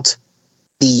about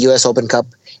the U.S. Open Cup,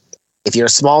 if you're a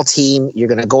small team, you're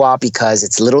going to go out because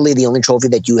it's literally the only trophy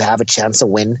that you have a chance to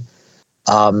win.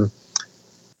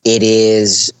 It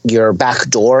is your back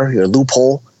door, your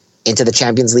loophole into the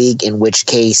Champions League, in which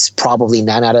case probably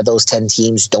 9 out of those 10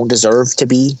 teams don't deserve to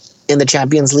be in the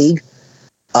Champions League.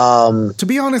 To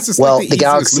be honest, it's like the easiest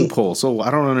Galaxy loophole, so I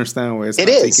don't understand why it's not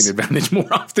taking advantage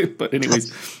more often. But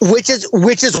anyways, which is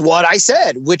what I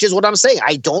said, which is what I'm saying.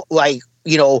 I don't why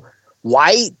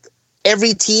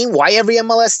every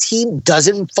MLS team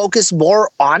doesn't focus more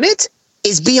on it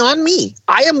is beyond me.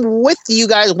 I am with you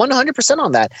guys 100%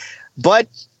 on that. But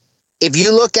if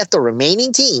you look at the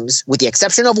remaining teams, with the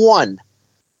exception of one,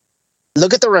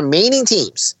 look at the remaining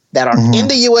teams that are in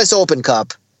the U.S. Open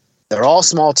Cup. They're all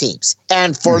small teams.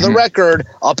 And for the record,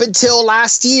 up until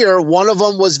last year, one of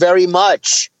them was very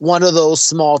much one of those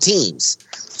small teams.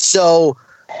 So,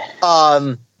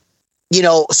 so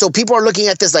people are looking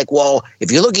at this like, well,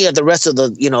 if you're looking at the rest of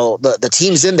the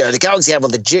teams in there, the Galaxy have a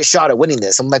legit shot at winning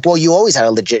this. I'm like, well, you always had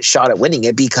a legit shot at winning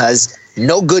it because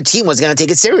no good team was going to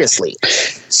take it seriously.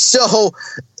 So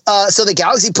the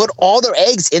Galaxy put all their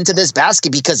eggs into this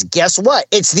basket because guess what?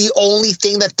 It's the only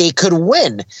thing that they could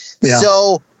win. Yeah.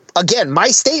 So again, my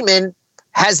statement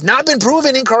has not been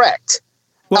proven incorrect.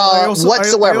 Well,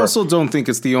 whatsoever. I also don't think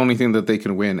it's the only thing that they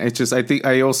can win. It's just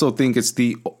I also think it's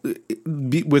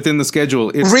within the schedule.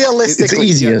 It's realistic. It's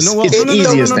easiest. No, it's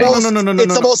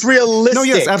the most realistic. No,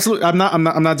 yes, absolutely.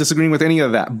 I'm not disagreeing with any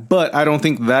of that. But I don't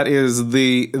think that is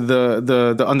the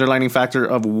underlining factor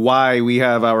of why we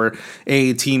have our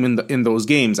A team in those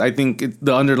games. I think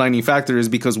the underlining factor is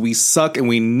because we suck and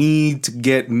we need to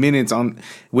get minutes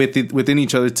within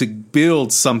each other to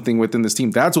build something within this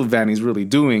team. That's what Vanny's really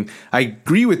doing. I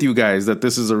agree with you guys that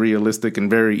this is a realistic and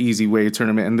very easy way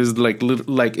tournament, and this is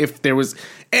like if there was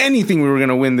anything we were going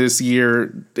to win this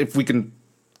year, if we can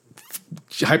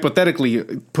hypothetically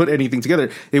put anything together,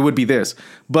 it would be this.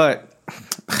 But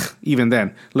even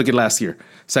then, look at last year,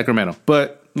 Sacramento.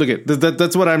 But look at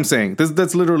that's what I'm saying.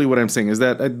 That's literally what I'm saying is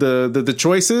that the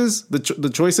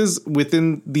choices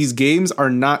within these games are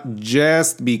not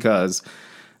just because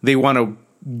they want to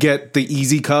get the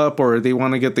easy cup or they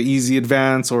want to get the easy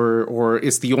advance or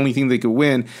it's the only thing they could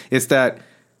win. It's that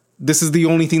this is the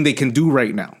only thing they can do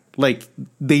right now. Like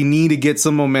they need to get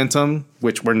some momentum,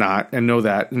 which we're not, and know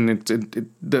that. And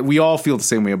we all feel the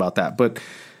same way about that. But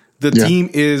the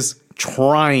team is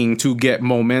trying to get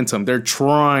momentum. They're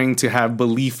trying to have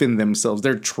belief in themselves.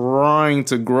 They're trying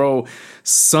to grow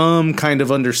some kind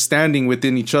of understanding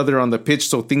within each other on the pitch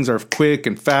so things are quick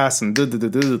and fast and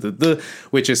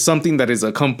which is something that is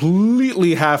a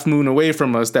completely half moon away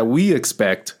from us that we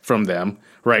expect from them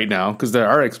right now because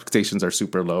our expectations are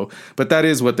super low. But that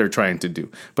is what they're trying to do.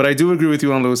 But I do agree with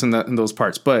you on Lewis in those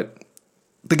parts. But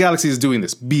the Galaxy is doing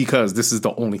this because this is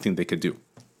the only thing they could do.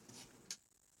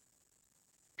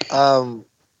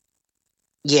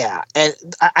 Yeah, and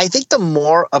I think the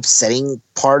more upsetting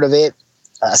part of it,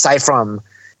 aside from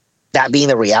that being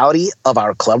the reality of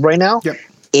our club right now,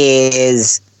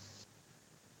 is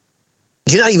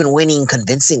you're not even winning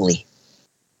convincingly.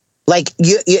 Like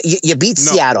you beat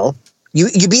Seattle,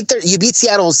 you beat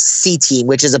Seattle's C team,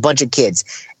 which is a bunch of kids,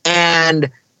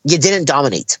 and you didn't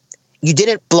dominate. You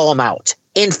didn't blow them out.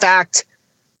 In fact,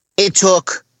 it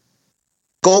took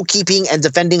goalkeeping and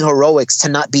defending heroics to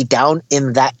not be down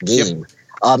in that game.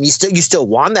 You still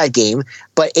won that game,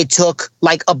 but it took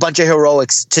like a bunch of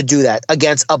heroics to do that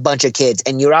against a bunch of kids,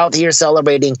 and you're out here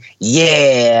celebrating.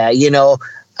 Yeah,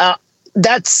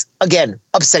 that's again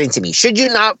upsetting to me. Should you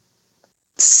not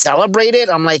celebrate it?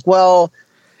 I'm like, well,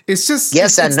 it's just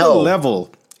yes it's and no. The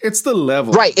level. It's the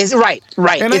level, right? It's right.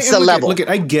 And it's the level. Look,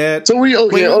 I get. So are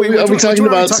we talking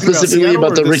about specifically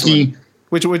about the Ricky?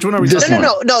 Which one are we talking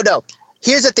about? No.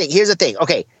 Here's the thing.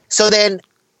 Okay, so then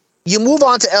you move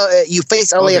on to you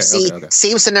face LAFC. Okay.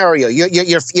 Same scenario.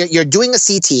 You're doing a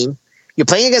C team. You're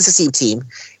playing against a C team.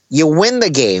 You win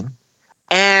the game,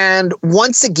 and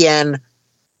once again,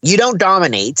 you don't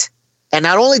dominate. And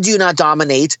not only do you not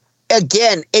dominate,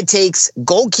 again, it takes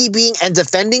goalkeeping and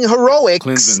defending heroics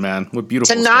Klinsmann, man, what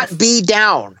beautiful to not be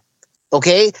down.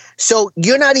 Okay, so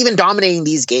you're not even dominating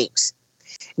these games.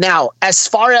 Now, as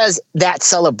far as that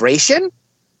celebration,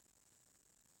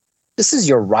 this is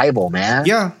your rival, man.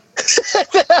 Yeah.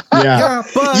 Yeah,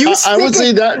 but I would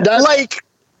say that like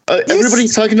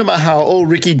everybody's talking about how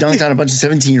Ricky dunked on a bunch of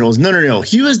 17-year-olds. No.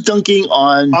 He was dunking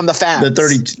on the fans. The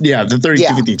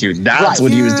 3252. That's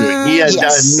what he was doing. He had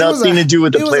nothing to do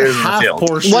with the players in the field.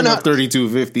 Portion of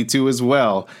 3252 as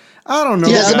well. I don't know.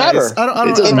 It doesn't matter. I don't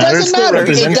it doesn't matter.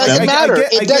 It doesn't matter.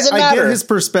 I get his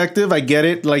perspective. I get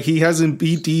it. Like he's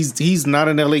not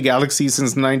an LA Galaxy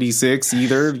since '96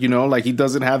 either. Like he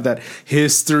doesn't have that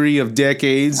history of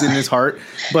decades in his heart.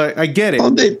 But I get it.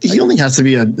 Well, he only has to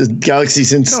be a Galaxy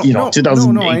since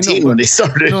 2018 when they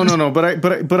started. No.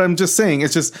 But I'm just saying.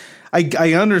 It's just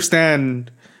I understand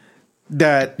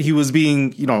that he was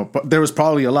being, there was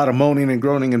probably a lot of moaning and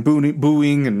groaning and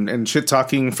booing and shit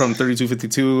talking from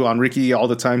 3252 on Ricky all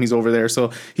the time he's over there. So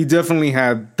he definitely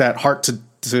had that heart to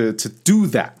do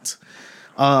that.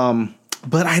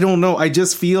 But I don't know. I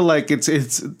just feel like it's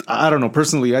I don't know.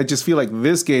 Personally, I just feel like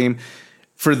this game,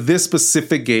 for this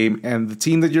specific game and the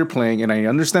team that you're playing, and I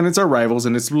understand it's our rivals,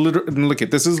 and it's look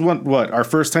at this is what our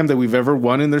first time that we've ever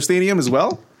won in their stadium as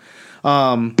well.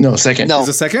 No, second. No, is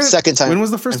the second time. When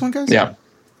was the first one, guys? Yeah,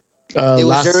 it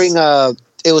was during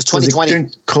it was 2020 during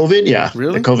COVID. Yeah,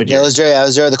 really? The COVID year. Yeah, I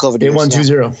was there the COVID. They won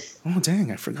 2-0. Oh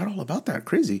dang, I forgot all about that.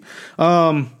 Crazy.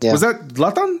 Was that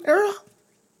Zlatan era?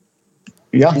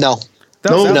 Yeah. No.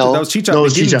 That was Chicha. No, it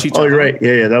was Chicha. Oh, you're right.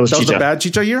 Yeah, that was Chicha. That was the bad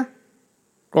Chicha year?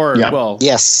 Or,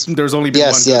 yes. There's only been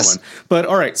one good one. But,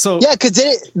 all right, so... Yeah, because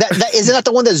isn't that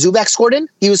the one that Zubak scored in?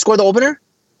 He scored the opener?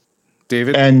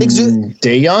 David? And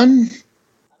Dayon?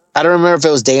 I don't remember if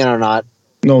it was Dayon or not.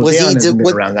 No, Dayon hasn't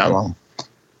been around that long.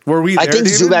 Were we there, I think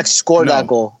David? Zubak scored that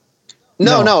goal.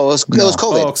 No, it was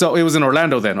COVID. Oh, so it was in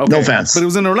Orlando then. Okay. No fans. But it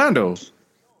was in Orlando.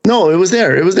 No, it was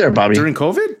there. It was there, Bobby. During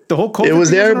COVID? The whole COVID? It was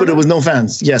there, but it was no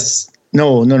fans. Yes.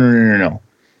 No.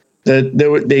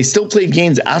 They still played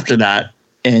games after that,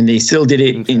 and they still did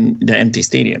it in the empty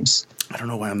stadiums. I don't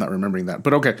know why I'm not remembering that,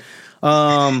 but okay.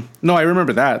 No, I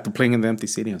remember that, the playing in the empty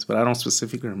stadiums, but I don't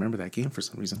specifically remember that game for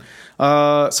some reason.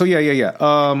 So yeah.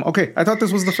 Okay, I thought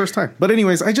this was the first time, but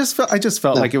anyways, I just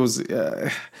felt like it was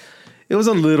a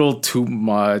little too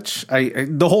much.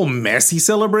 The whole messy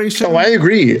celebration. Oh, I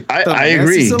agree. I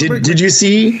agree. Did you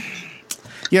see?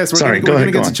 Yes, we're going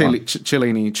to get to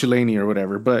Chilani or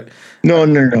whatever, but no,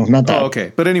 not that. Oh,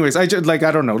 okay. But anyways, I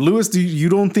don't know, Lewis. You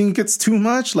don't think it's too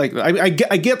much? Like I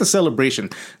get the celebration,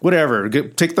 whatever.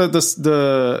 Take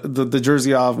the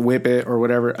jersey off, whip it or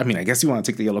whatever. I mean, I guess you want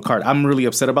to take the yellow card. I'm really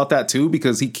upset about that too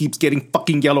because he keeps getting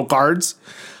fucking yellow cards.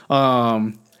 Yeah,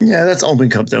 that's Open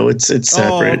Cup though. It's separate.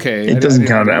 Oh, okay. It doesn't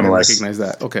count MLS. I recognize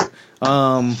that. Okay.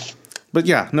 But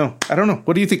yeah, no, I don't know.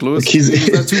 What do you think, Lewis? Is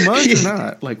that too much or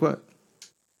not? Like what?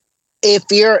 If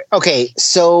you're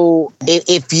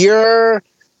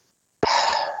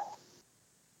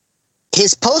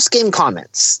his post game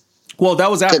comments. Well,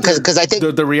 that was after because I think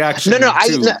the reaction.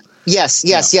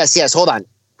 Yes. Hold on,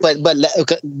 but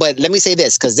let me say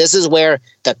this because this is where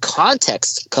the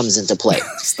context comes into play.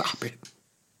 Stop it.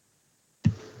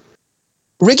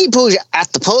 Ricky Puig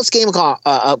at the post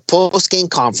game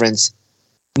conference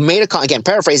made again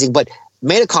paraphrasing, but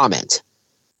made a comment.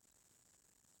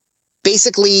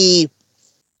 Basically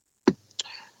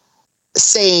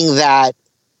saying that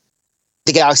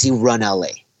the Galaxy run LA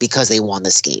because they won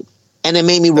this game. And it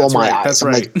made me roll my eyes. That's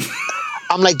right.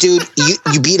 I'm like, dude,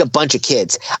 you beat a bunch of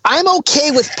kids. I'm okay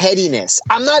with pettiness.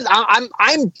 I'm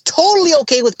totally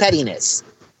okay with pettiness.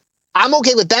 I'm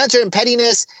okay with banter and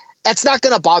pettiness. That's not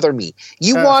going to bother me.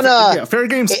 You want to... fair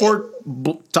game sport...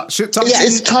 shit talking. Yeah,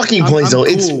 it's talking points, though.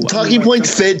 Cool. It's talking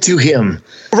points fed to him.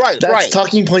 Right. That's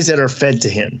talking points that are fed to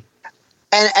him.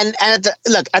 And at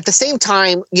the same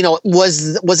time,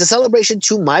 was the celebration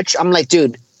too much? I'm like,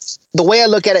 dude, the way I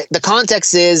look at it, the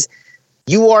context is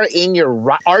you are in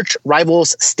your arch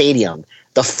rival's stadium.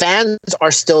 The fans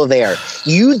are still there.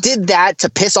 You did that to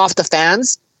piss off the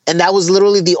fans, and that was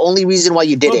literally the only reason why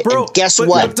you did it. And guess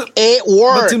what? It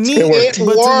worked. It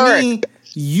worked.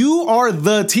 You are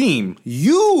the team.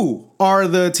 You are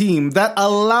the team that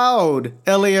allowed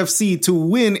LAFC to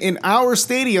win in our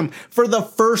stadium for the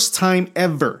first time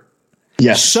ever.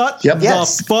 Yes. Shut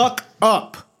the fuck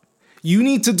up. You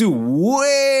need to do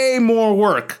way more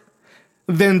work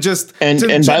than just and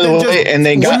by the way, and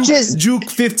they got juke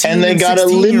 15 and they got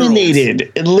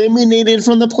eliminated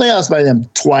from the playoffs by them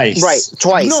twice. Right,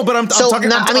 twice. No, but I'm talking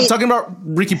about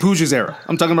Ricky Puig's era.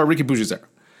 I'm talking about Ricky Puig's era.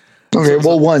 Okay,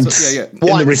 once. In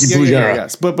the Ricky Puig era.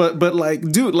 Yes. But like,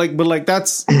 dude, like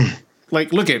that's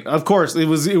like, look at, of course, it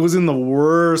was in the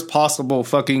worst possible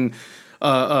fucking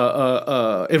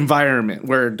environment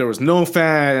where there was no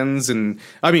fans, and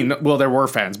I mean, well, there were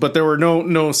fans, but there were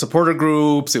no supporter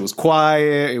groups. It was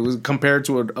quiet. It was compared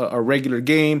to a regular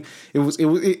game.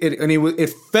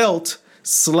 It felt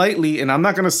slightly, and I'm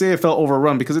not going to say it felt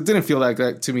overrun because it didn't feel like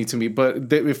that to me,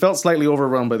 but it felt slightly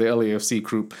overrun by the LAFC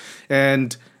group,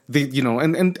 and they, you know,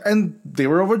 and they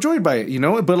were overjoyed by it, you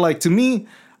know. But like, to me,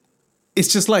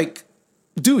 it's just like,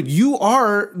 dude, you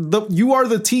are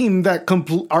the team that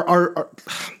are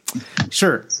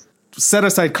sure, set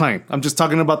aside Klein. I'm just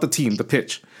talking about the team, the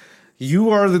pitch. You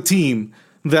are the team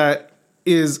that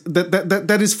is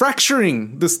that is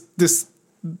fracturing this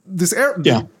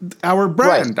our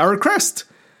brand, our crest.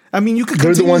 I mean, you could.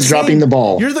 They're the ones dropping the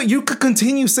ball. You could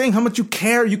continue saying how much you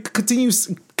care. You could continue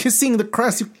kissing the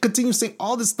crest. You could continue saying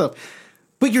all this stuff,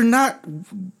 but you're not.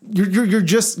 You're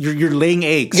just laying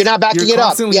eggs. You're not backing it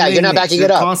up. Yeah, you're not backing it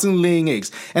up. Constantly laying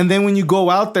eggs, and then when you go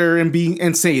out there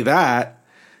and say that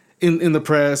in the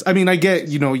press, I mean, I get,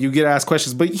 you know, you get asked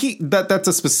questions, but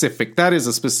that is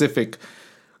a specific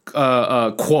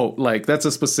quote. Like, that's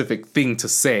a specific thing to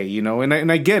say, you know, and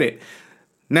I get it.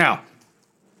 Now,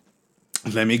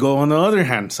 let me go on the other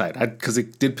hand side, because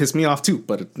it did piss me off too.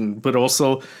 But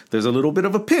also there's a little bit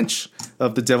of a pinch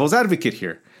of the devil's advocate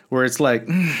here, where it's like,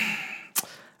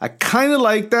 I kind of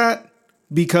like that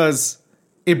because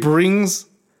it brings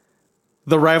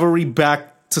the rivalry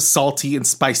back to salty and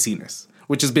spiciness,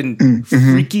 which has been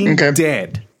freaking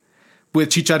dead with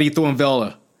Chicharito and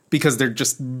Vela, because they're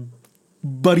just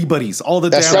buddies all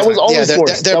the damn time. That was always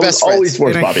forced. They're best friends.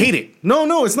 And I hate it.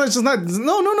 No, it's not just not.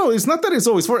 No. It's not that it's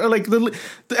always for, like, the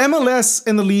MLS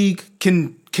and the league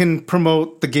can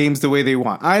promote the games the way they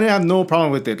want. I have no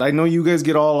problem with it. I know you guys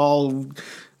get all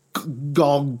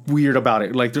weird about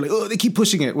it. Like, they're like, oh, they keep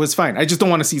pushing it. Well, it's fine. I just don't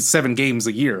want to see 7 games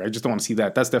a year. I just don't want to see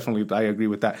that. That's definitely, I agree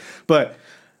with that. But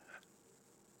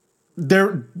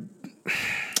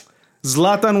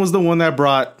Zlatan was the one that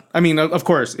brought. I mean, of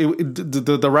course,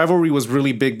 the rivalry was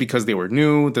really big because they were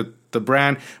new, the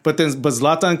brand. But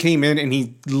Zlatan came in and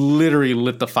he literally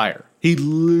lit the fire. He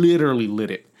literally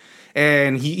lit it,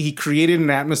 and he created an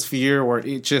atmosphere where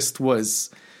it just was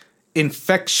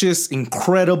infectious,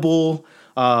 incredible.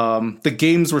 The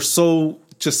games were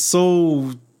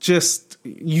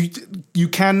you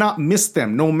cannot miss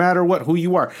them, no matter who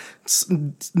you are.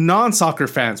 Non-soccer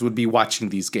fans would be watching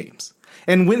these games.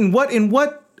 And in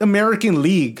what American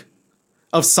league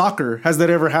of soccer has that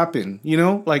ever happened? You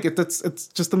know, like, it's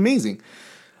just amazing.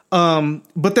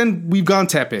 But then we've gone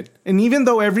tepid, and even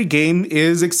though every game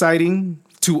is exciting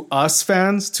to us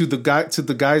fans, to the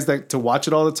guys that to watch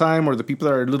it all the time, or the people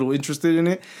that are a little interested in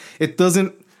it, it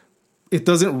doesn't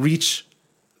reach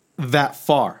that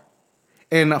far.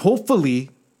 And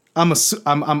hopefully,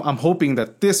 I'm hoping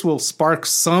that this will spark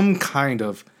some kind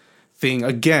of thing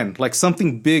again, like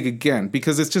something big again,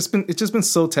 because it's just been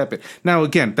so tepid. Now,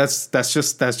 again, that's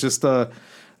just a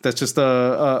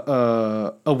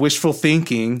wishful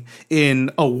thinking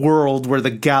in a world where the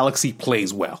Galaxy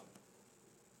plays well.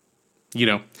 You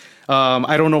know,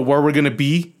 I don't know where we're gonna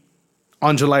be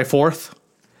on July 4th,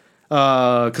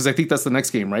 because I think that's the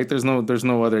next game, right? There's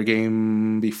no other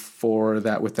game before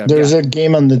that with them. There's a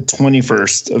game on the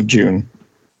 21st of June.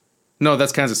 No,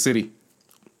 that's Kansas City.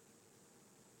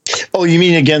 Oh, you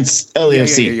mean against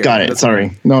LAFC? Yeah. Got it. That's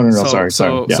sorry. No. Sorry.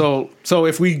 So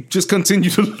if we just continue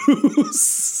to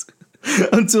lose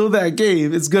until that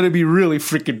game, it's going to be really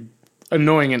freaking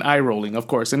annoying and eye rolling, of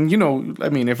course. And, you know, I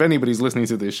mean, if anybody's listening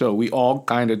to this show, we all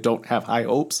kind of don't have high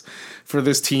hopes for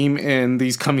this team in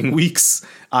these coming weeks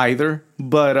either.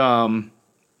 But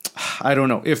I don't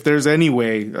know if there's any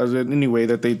way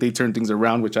that they turn things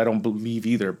around, which I don't believe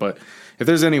either. But if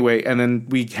there's any way, and then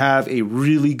we have a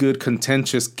really good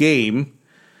contentious game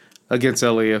against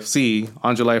LAFC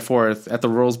on July 4th at the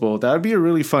Rose Bowl, that would be a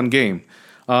really fun game.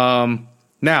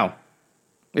 Now,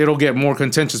 it'll get more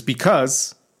contentious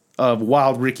because of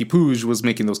while Ricky Puig was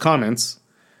making those comments,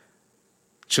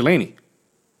 Chiellini.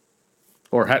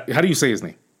 Or how do you say his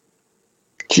name?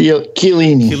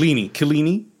 Chiellini.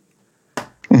 Chiellini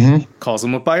Mm-hmm. calls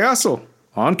him a payaso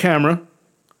on camera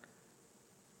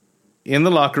in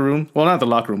the locker room. Well, not the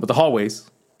locker room, but the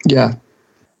hallways. Yeah.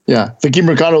 Yeah. Vicky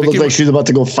Mercado looked like she was about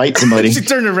to go fight somebody. She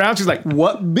turned around. She's like,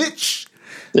 "What, bitch?"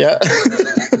 Yeah.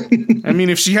 I mean,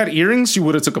 if she had earrings, she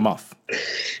would have took them off.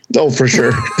 Oh, for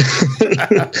sure.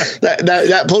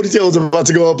 that ponytail was about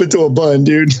to go up into a bun,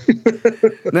 dude.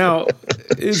 Now,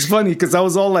 it's funny because I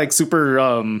was all like super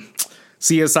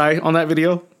CSI on that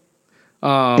video.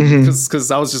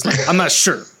 Because I was just like, I'm not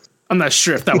sure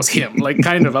if that was him. Like,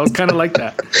 I was kind of like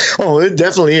that. Oh, it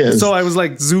definitely is. So I was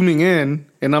like zooming in,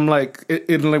 and I'm like,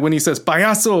 like when he says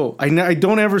payaso, I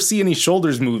don't ever see any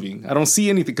shoulders moving. I don't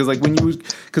see anything because when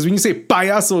you say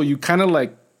payaso, you kind of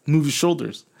like move your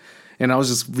shoulders. And I was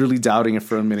just really doubting it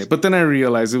for a minute, but then I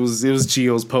realized it was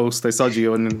Gio's post. I saw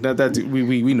Gio, and that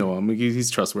we know him.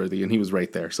 He's trustworthy, and he was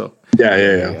right there. So yeah.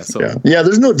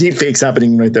 There's no deep fakes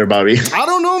happening right there, Bobby. I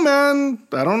don't know, man.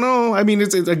 I don't know. I mean,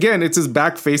 it's his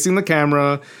back facing the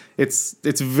camera. It's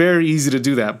very easy to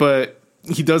do that, but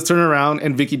he does turn around,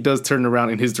 and Vicky does turn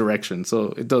around in his direction, so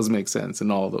it does make sense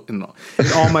in all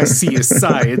my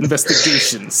CSI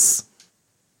investigations.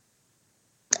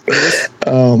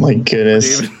 Oh my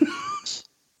goodness.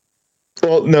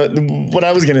 Well, no, what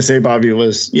I was going to say, Bobby,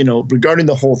 was, regarding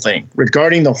the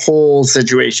whole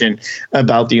situation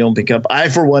about the Open Cup, I,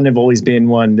 for one, have always been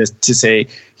one to say,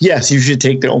 yes, you should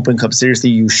take the Open Cup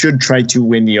seriously. You should try to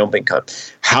win the Open Cup.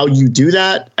 How you do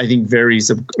that, I think,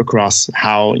 varies across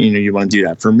how, you want to do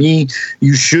that. For me,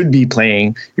 you should be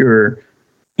playing your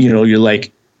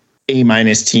like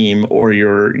A- team or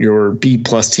your B+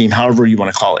 team, however you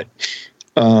want to call it.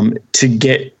 To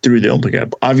get through the Open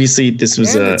Cup. Obviously, this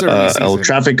was El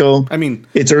Tráfico. I mean,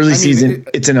 it's early season.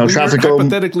 It's an El Tráfico.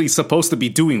 Hypothetically supposed to be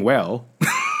doing well.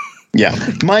 Yeah.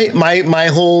 My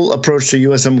whole approach to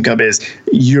US Open Cup is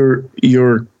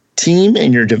your team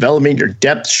and your development, your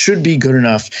depth should be good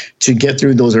enough to get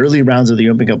through those early rounds of the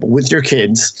Open Cup with your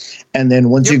kids. And then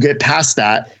once you get past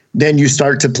that, then you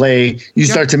start to play,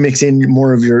 start to mix in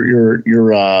more of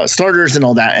your starters and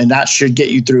all that. And that should get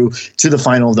you through to the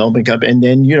final of the Open Cup. And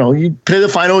then, you play the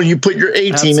final, you put your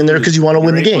A team in there because you want to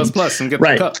win the game. Plus and get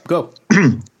the cup. Go.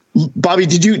 Bobby,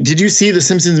 did you see the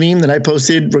Simpsons meme that I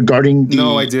posted regarding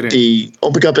the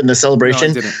Open Cup and the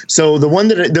celebration? No, I didn't. So the one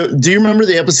do you remember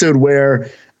the episode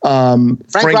where Frank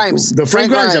Grimes. The Frank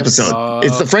Grimes episode.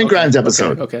 It's the Frank Grimes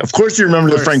episode. Okay. Of course you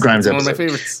remember the Frank Grimes episode. One of my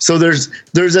favorites. So there's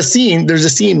a scene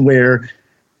where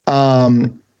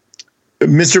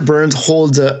Mr. Burns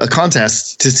holds a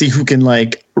contest to see who can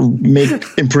make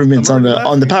improvements on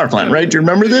the power plant, right? Do you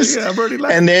remember this? Yeah, I'm already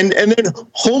laughing. And then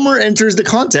Homer enters the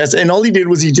contest, and all he did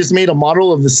was he just made a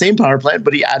model of the same power plant,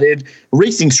 but he added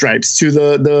racing stripes to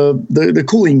the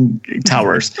cooling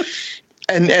towers.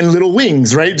 And little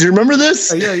wings, right? Do you remember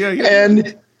this?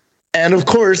 Yeah. And of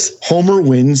course, Homer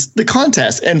wins the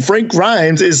contest. And Frank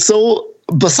Grimes is so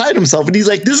beside himself. And he's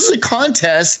like, this is a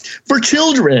contest for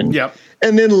children. Yep.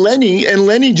 And then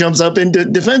Lenny jumps up and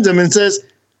defends him and says,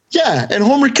 yeah, and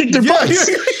Homer kicked their butts.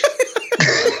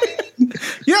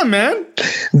 Yeah, man.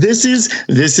 This is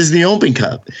the Open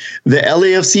Cup. The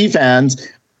LAFC fans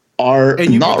are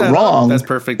not wrong. That's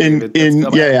perfect. The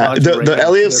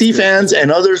LAFC fans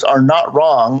and others are not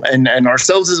wrong, and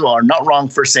ourselves as well are not wrong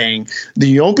for saying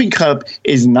the Open Cup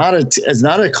is not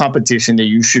a competition that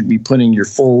you should be putting your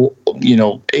full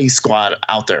A squad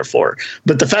out there for.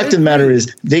 But the fact of the matter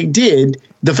is they did.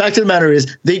 The fact of the matter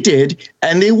is they did,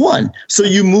 and they won. So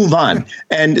you move on.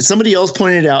 And somebody else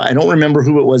pointed out, I don't remember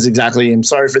who it was exactly. I'm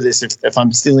sorry for this if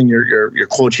I'm stealing your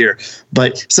quote here.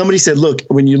 But somebody said, look,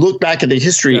 when you look back at the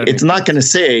history, it's not going to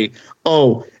say,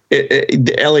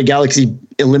 the LA Galaxy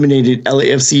eliminated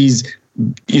LAFC's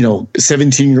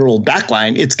 17-year-old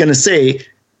backline. It's going to say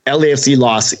LAFC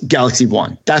lost, Galaxy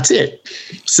won. That's it.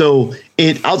 So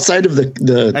outside of the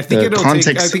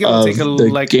context of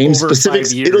the game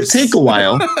specifics, it'll take a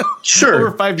while. Sure,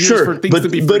 over 5 years for things to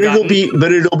be forgotten.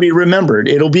 it'll be remembered.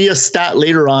 It'll be a stat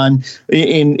later on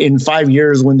in 5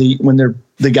 years when the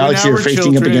Galaxy are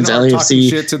facing up against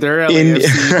LAFC. Shit to their LAFC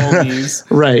homies,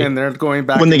 right? And they're going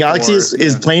back when the Galaxy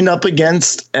is playing up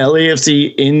against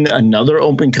LAFC in another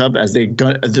Open Cup, as they're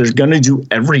going to do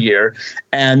every year,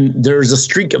 and there's a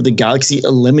streak of the Galaxy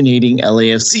eliminating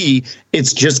LAFC.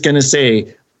 It's just going to say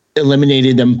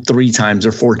eliminated them 3 times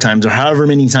or 4 times or however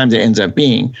many times it ends up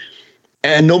being.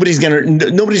 And nobody's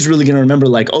really gonna remember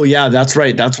like, oh yeah, that's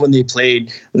right. That's when they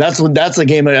played. That's the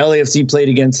game that LAFC played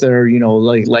against their,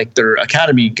 like their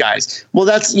academy guys. Well,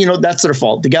 that's their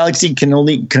fault. The Galaxy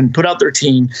can put out their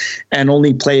team and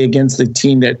only play against the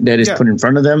team that is put in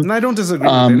front of them. And I don't disagree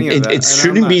with any of that. It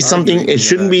shouldn't be something. It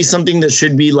shouldn't be something that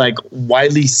should be like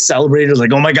widely celebrated.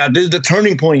 Like, oh my God, this is the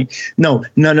turning point. No,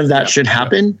 none of that should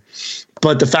happen.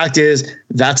 But the fact is,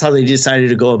 that's how they decided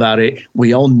to go about it.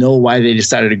 We all know why they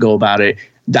decided to go about it.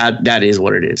 That is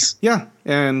what it is. Yeah,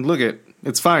 and look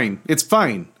it's fine. It's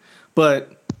fine,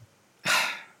 but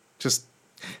just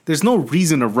there's no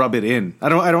reason to rub it in. I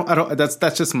don't. That's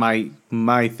just my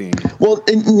thing. Well,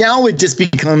 now it just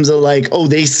becomes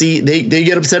they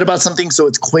get upset about something, so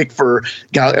it's quick for.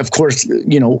 Of course,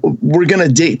 we're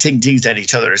gonna take digs at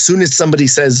each other as soon as somebody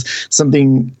says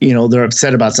something. They're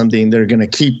upset about something. They're gonna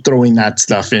keep throwing that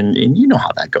stuff in, and you know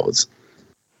how that goes.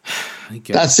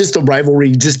 That's just a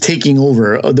rivalry just taking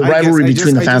over. The rivalry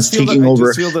between the fans taking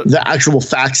over the actual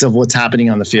facts of what's happening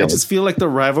on the field. I just feel like the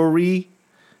rivalry,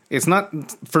 it's not,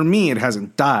 for me, it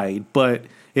hasn't died, but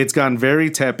it's gone very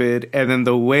tepid. And then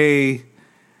the way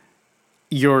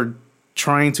you're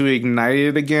trying to ignite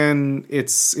it again,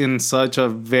 it's in such a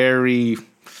very...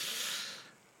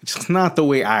 It's just not the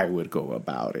way I would go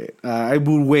about it. I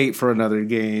would wait for another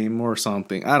game or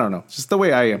something. I don't know. Just the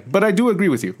way I am. But I do agree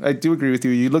with you.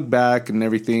 You look back and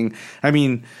everything. I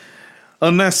mean,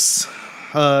 unless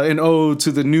an ode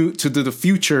to the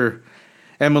future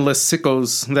MLS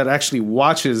sickos that actually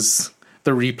watches the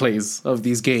replays of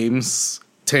these games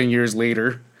 10 years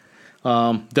later,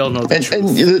 they'll know the truth. And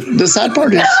the sad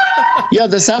part is,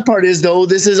 the sad part is though,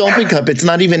 this is Open Cup. It's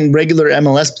not even regular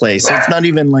MLS play, so it's not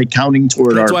even like counting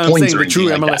toward our points. That's why I'm saying the true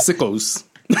MLS sickos.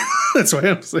 That's what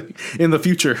I'm saying in the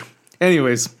future.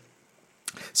 Anyways,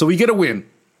 so we get a win.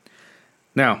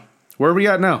 Now, where are we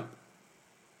at now?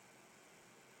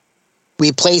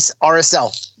 We place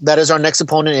RSL. That is our next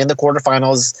opponent in the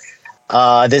quarterfinals.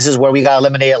 This is where we got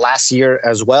eliminated last year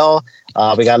as well.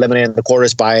 We got eliminated in the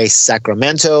quarters by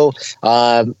Sacramento.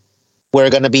 We're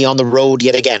going to be on the road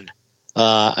yet again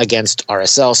against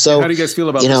RSL. So, how do you guys feel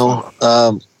about this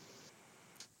one?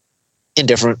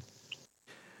 Indifferent.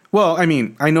 Well, I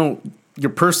mean, I know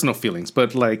your personal feelings,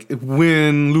 but like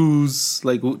win, lose,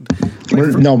 we're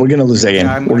going to lose again.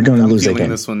 Yeah, we're going to lose again.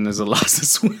 This one is a loss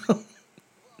as well.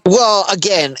 Well,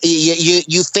 again,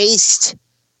 you faced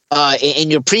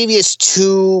in your previous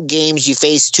two games, you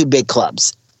faced two big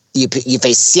clubs. You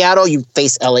faced Seattle, you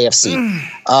faced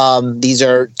LAFC. These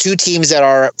are two teams that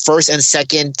are first and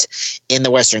second in the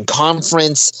Western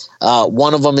Conference.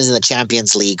 One of them is in the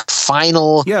Champions League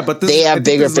final. Yeah, but they have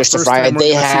bigger fish to fry.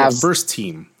 They have first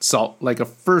team, a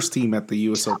first team at the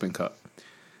U.S. Open Cup,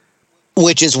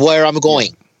 which is where I'm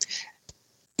going.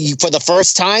 For the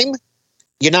first time,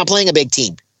 you're not playing a big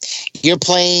team. You're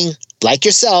playing, like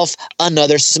yourself,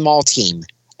 another small team,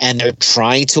 and they're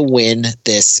trying to win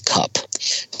this cup.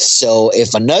 So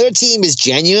if another team is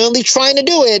genuinely trying to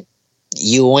do it,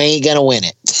 you ain't going to win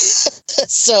it.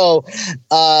 So,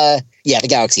 the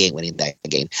Galaxy ain't winning that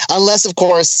game. Unless, of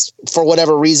course, for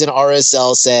whatever reason,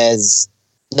 RSL says,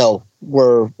 no,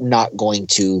 we're not going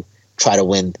to try to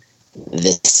win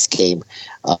this game.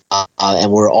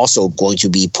 And we're also going to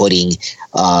be putting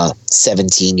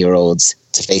 17-year-olds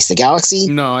to face the Galaxy.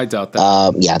 No, I doubt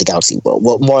that. The Galaxy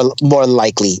will more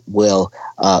likely will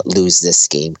lose this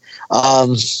game.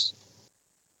 I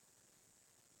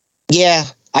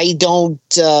don't.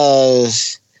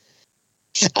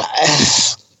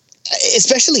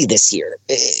 Especially this year,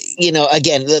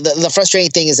 again, the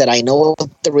frustrating thing is that I know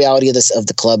what the reality of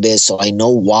the club is, so I know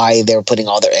why they're putting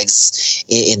all their eggs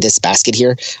in this basket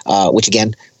here, which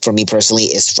again, for me personally,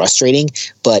 is frustrating.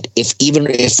 But if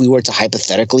we were to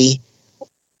hypothetically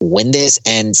win this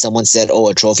and someone said, oh,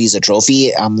 a trophy is a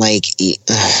trophy, I'm like,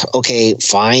 okay,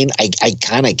 fine. I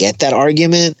kind of get that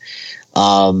argument.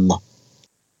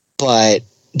 But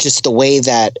just the way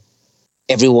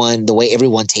everyone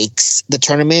takes the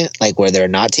tournament, like where they're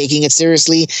not taking it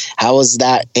seriously, how is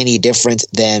that any different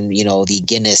than, the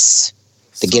Guinness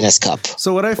Cup?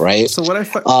 So what I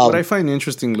find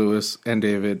interesting, Lewis and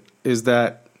David, is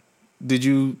that, did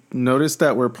you notice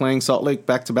that we're playing Salt Lake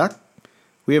back to back?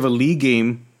 We have a league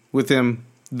game with them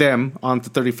on the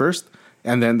 31st,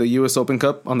 and then the U.S. Open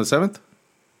Cup on the 7th.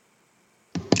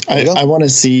 I want to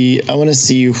see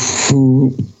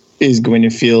who is going to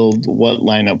field what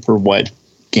lineup for what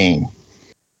game.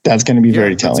 That's going to be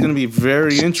very telling. It's going to be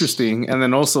very interesting. And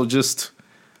then also just,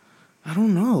 I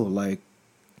don't know,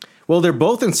 they're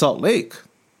both in Salt Lake.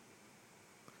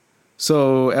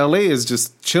 So LA is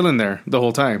just chilling there the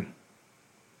whole time.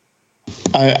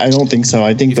 I don't think so.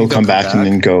 I think they'll come back and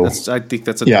then go. I think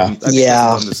that's a Yeah. That's a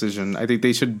dumb decision. I think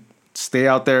they should stay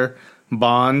out there,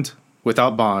 bond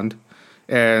without Bond,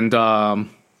 and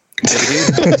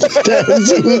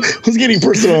who's getting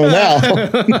personal now?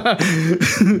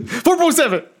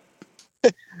 4.7.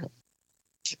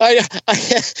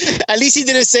 At least he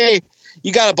didn't say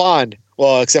you got a Bond.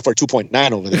 Well, except for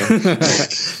 2.9 over there.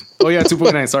 Oh yeah,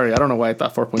 2.9. Sorry, I don't know why I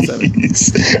thought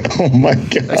 4.7. Oh my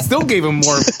god! I still gave him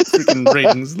more freaking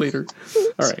ratings later.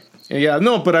 All right, yeah,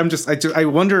 no, but I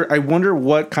wonder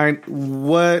what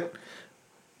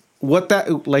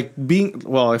that like being,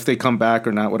 well, if they come back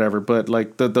or not, whatever. But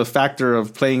like the factor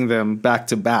of playing them back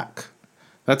to back,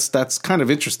 that's kind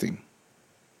of interesting.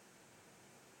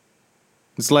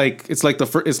 It's like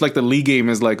the league game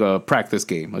is like a practice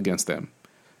game against them.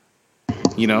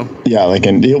 You know? Yeah, like,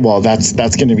 and well, that's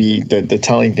going to be the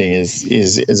telling thing is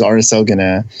RSL going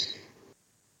to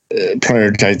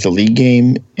prioritize the league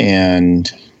game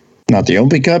and not the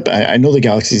Open Cup? I know the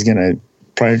Galaxy is going to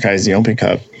prioritize the Open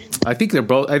Cup. I think they're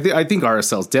both. I think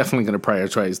RSL is definitely going to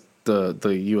prioritize the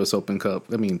U.S. Open Cup.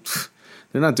 I mean,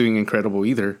 they're not doing incredible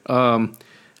either.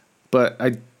 But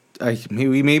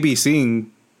we may be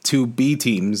seeing 2 B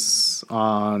teams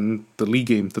on the league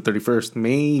game the 31st.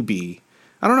 Maybe.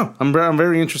 I don't know. I'm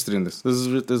very interested in this. This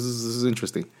is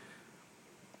interesting.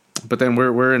 But then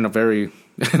we're in a very,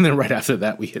 and then right after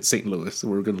that we hit St. Louis.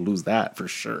 We're going to lose that for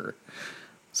sure.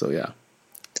 So yeah.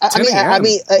 I mean, wow,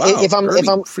 if I'm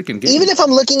freaking game. Even if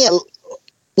I'm looking at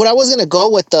what I was going to go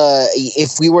with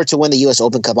if we were to win the U.S.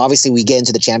 Open Cup, obviously we get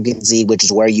into the Champions League, which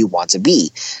is where you want to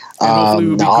be.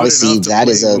 Obviously that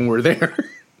is when we're there.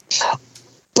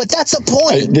 But that's the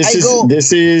point.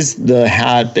 This is the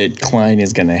hat that Klein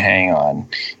is going to hang on.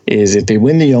 Is if they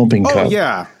win the Open Cup,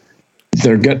 yeah,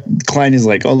 Klein is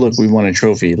like, oh look, we won a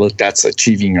trophy. Look, that's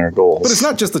achieving our goals. But it's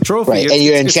not just the trophy, right? And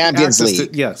you're in Champions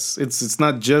League. Yes, it's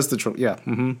not just the trophy. Yeah.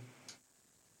 Mm-hmm.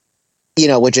 You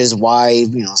know, which is why,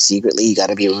 secretly you got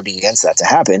to be rooting against that to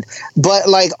happen. But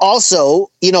like,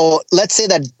 also, let's say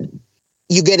that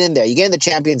you get in there, you get in the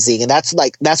Champions League, and that's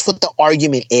what the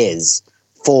argument is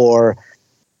for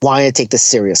wanting to take this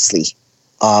seriously.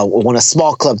 When a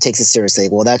small club takes it seriously,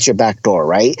 well, that's your back door,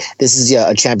 right? This is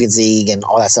a Champions League and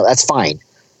all that stuff. That's fine.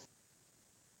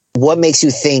 What makes you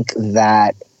think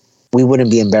that we wouldn't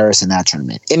be embarrassed in that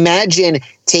tournament? Imagine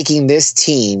taking this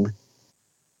team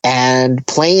and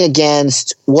playing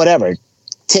against whatever.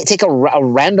 Take a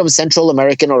random Central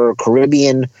American or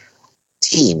Caribbean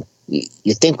team.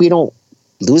 You think we don't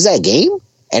lose that game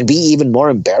and be even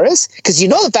more embarrassed? Because the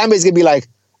fan base is going to be like,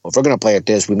 well, if we're going to play at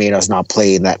this, we made us not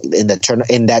play in that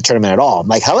tournament at all. I'm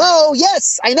like, hello,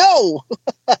 yes, I know,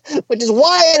 which is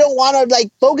why I don't want to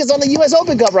focus on the U.S.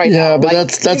 Open Cup right now. Yeah, but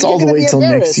that's all the way till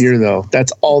next year, though.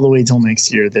 That's all the way till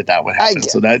next year that would happen.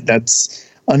 So that's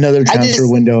another transfer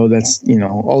window. That's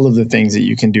all of the things that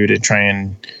you can do to try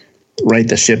and right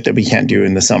the ship that we can't do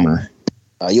in the summer.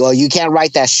 You can't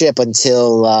right that ship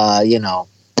until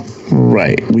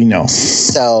Right, we know.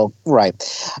 So right.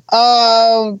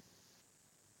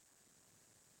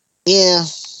 Yeah,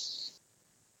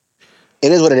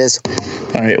 it is what it is.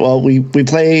 All right. Well, we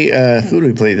play. Who do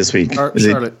we play this week?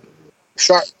 Charlotte.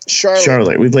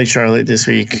 Charlotte. We play Charlotte this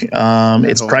week.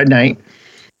 It's Pride Night.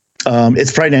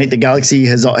 The Galaxy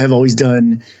have always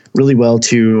done really well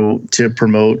to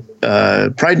promote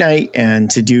Pride Night and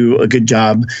to do a good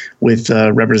job with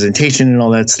representation and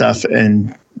all that stuff.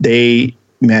 And they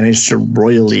managed to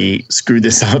royally screw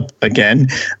this up again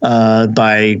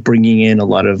by bringing in a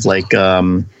lot of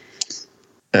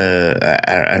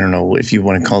I don't know if you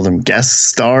want to call them guest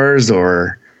stars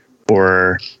or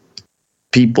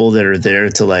people that are there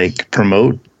to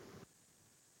promote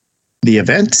the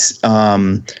event. I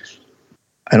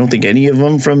don't think any of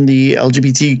them from the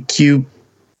LGBTQ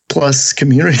plus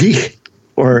community,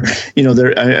 or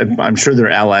I'm sure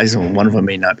they're allies, and one of them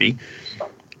may not be.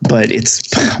 But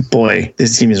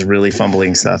this team is really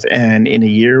fumbling stuff, and in a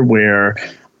year where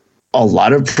a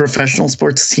lot of professional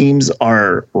sports teams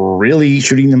are really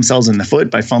shooting themselves in the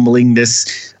foot by fumbling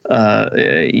this, Pride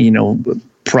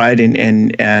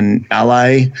and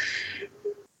ally.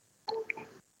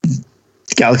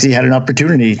 Galaxy had an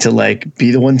opportunity to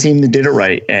be the one team that did it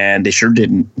right, and they sure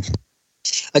didn't.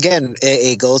 Again,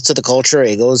 it goes to the culture.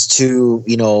 It goes to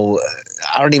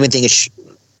I don't even think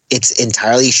it's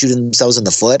entirely shooting themselves in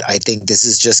the foot. I think this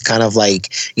is just kind of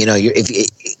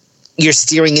you're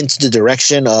steering into the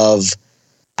direction of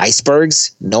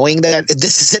icebergs, knowing that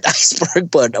this is an iceberg,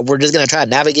 but we're just going to try to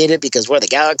navigate it because we're the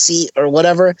Galaxy or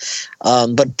whatever.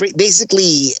 But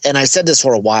basically, and I've said this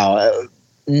for a while,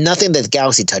 nothing that the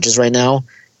Galaxy touches right now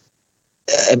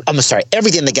I'm sorry,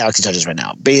 everything the Galaxy touches right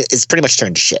now is pretty much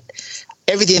turned to shit.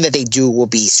 Everything that they do will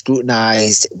be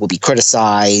scrutinized, will be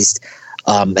criticized,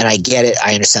 and I get it.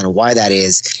 I understand why that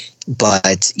is,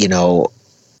 but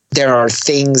there are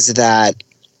things that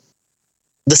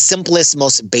the simplest,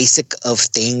 most basic of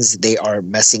things they are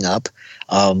messing up.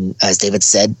 As David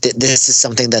said, this is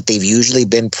something that they've usually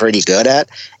been pretty good at,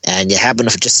 and you happen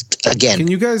to just can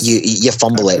you guys you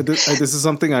fumble it. This is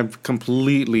something I've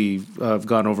completely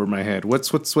gone over my head.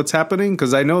 What's happening?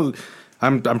 Because I know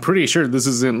I'm pretty sure this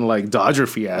isn't like Dodger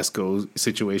fiasco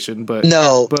situation, but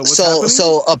no. But what's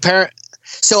happening?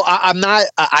 I'm not.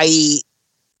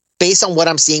 Based on what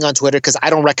I'm seeing on Twitter, because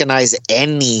I don't recognize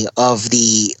any of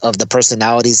the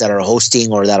personalities that are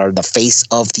hosting or that are the face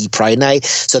of the Pride Night.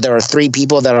 So there are 3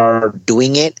 people that are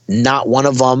doing it. Not one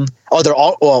of them. Oh, they're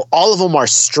all of them are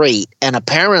straight, and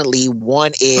apparently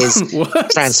one is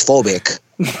transphobic.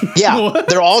 Yeah,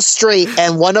 they're all straight,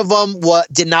 and one of them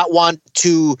did not want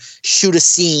to shoot a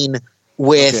scene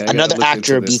with another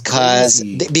actor because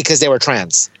they were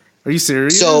trans. Are you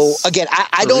serious? So again,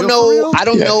 I don't know. I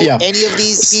don't know any of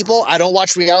these people. I don't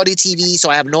watch reality TV,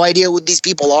 so I have no idea who these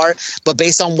people are. But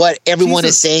based on what everyone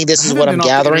is saying, this is what I'm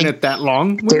gathering. That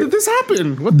long? When did this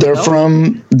happen? What they're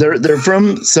from. They're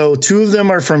from. So 2 of them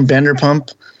are from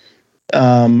Vanderpump Rules.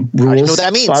 I know what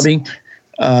that means, Bobby.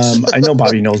 I know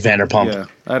Bobby knows Vanderpump. Yeah,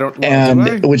 I don't. Well, and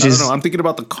I which don't is know. I'm thinking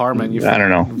about the car manufacturer. I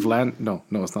don't know.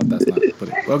 No, it's not. That's not. But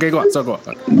okay, go on. So go on.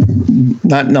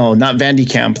 Not Vandy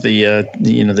Camp.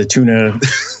 The tuna.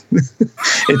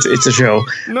 it's a show.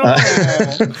 No.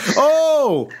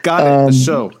 Got it. The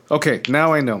show. Okay,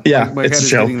 now I know. Yeah, my it's head a is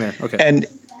show. getting there. Okay.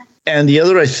 And the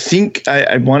other, I think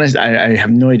I have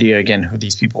no idea again who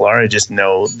these people are. I just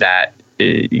know that.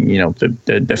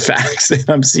 The facts that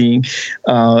I'm seeing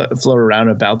float around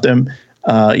about them.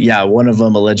 One of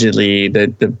them allegedly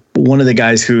one of the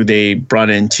guys who they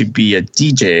brought in to be a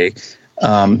DJ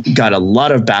got a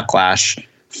lot of backlash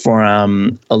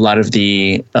from a lot of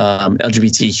the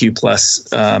LGBTQ plus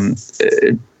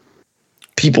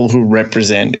people who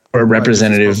represent or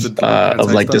representative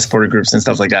of like the supporter groups and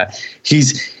stuff like that.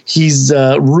 He's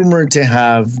rumored to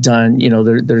have done,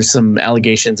 there's some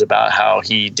allegations about how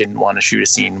he didn't want to shoot a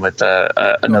scene with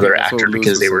another actor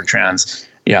because they were trans.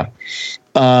 Yeah.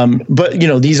 But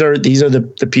these are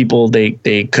the people they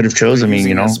could have chosen. I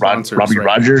mean,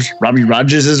 Robbie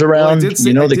Rogers is around.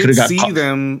 They could have got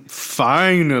them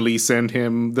finally send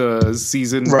him the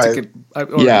season ticket,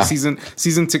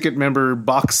 season ticket member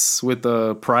box with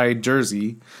the Pride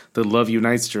jersey, the Love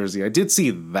Unites jersey. I did see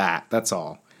that. That's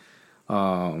all.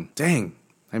 Dang.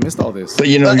 I missed all this. But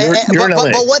you're in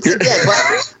LA. But once again,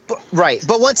 right.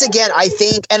 But once again, I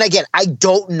think, and again, I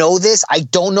don't know this. I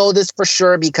don't know this for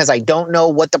sure because I don't know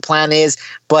what the plan is.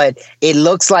 But it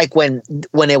looks like when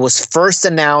it was first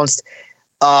announced,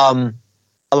 a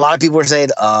lot of people were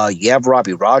saying, you have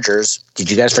Robbie Rogers. Did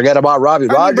you guys forget about Robbie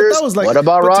Rogers? What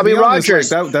about Robbie Rogers?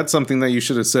 That's something that you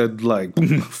should have said like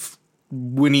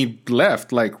when he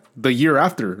left, like the year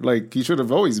after. Like he should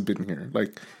have always been here.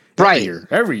 Like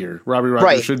Every year, Robbie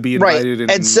Rogers should be invited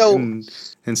and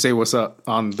say what's up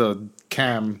on the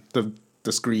cam, the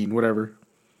screen, whatever.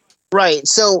 Right.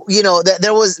 So,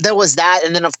 there was that.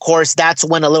 And then, of course, that's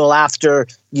when a little after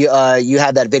you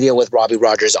had that video with Robbie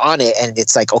Rogers on it. And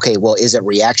it's like, okay, well, is it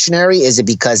reactionary? Is it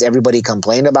because everybody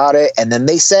complained about it and then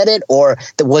they said it? Or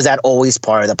was that always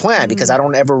part of the plan? Because I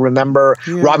don't ever remember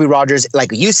Robbie Rogers,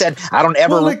 like you said, I don't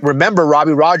ever remember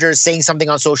Robbie Rogers saying something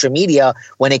on social media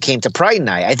when it came to Pride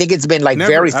Night. I think it's been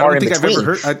very far in between.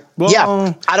 I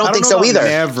don't think so either.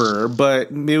 Never, but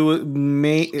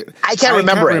I can't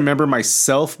remember it. I remember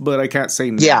myself, but I can't say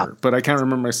never. Yeah. But I can't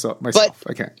remember myself.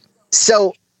 I can't.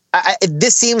 So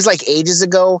this seems like ages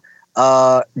ago.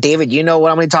 David, you know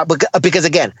what I'm going to talk about? Because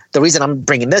again, the reason I'm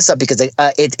bringing this up because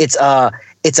it's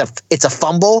a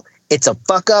fumble. It's a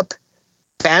fuck up.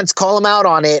 Fans call them out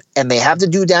on it, and they have to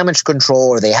do damage control,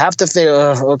 or they have to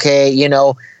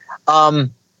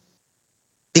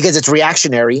because it's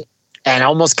reactionary and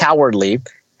almost cowardly.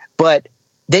 But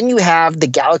then you have the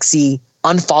Galaxy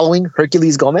unfollowing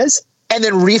Herculez Gomez and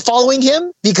then refollowing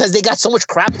him because they got so much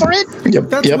crap for it.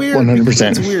 That's weird. 100%.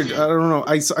 That's weird. I don't know.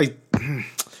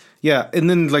 Yeah, and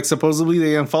then like supposedly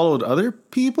they unfollowed other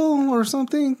people or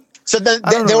something. So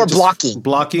they were blocking.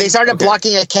 They started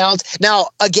blocking accounts.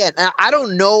 Now, again, I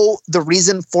don't know the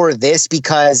reason for this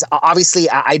because obviously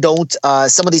I don't.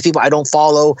 Some of these people I don't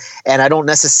follow, and I don't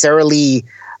necessarily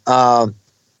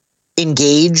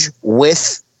engage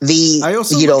with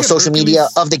the social media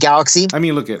of the Galaxy. I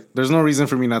mean, there's no reason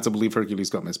for me not to believe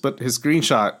Herculez Gomez, but his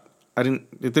screenshot, it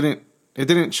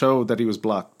didn't show that he was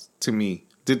blocked to me.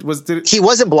 Did it? He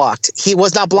wasn't blocked. He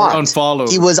was not blocked. Unfollowed.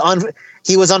 He was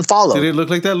unfollowed. Did it look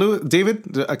like that,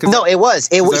 David? No, it was.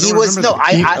 He was. No,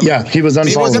 he was unfollowed. He was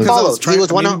unfollowed. He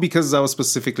was one. Maybe because I was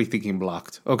specifically thinking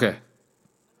blocked. Okay.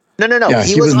 No. Yeah,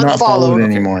 he was not followed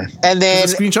anymore. And then,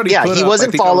 the screenshot he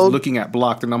wasn't followed. I was looking at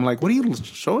blocked, and I'm like, "What are you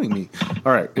showing me?"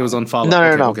 All right, it was unfollowed.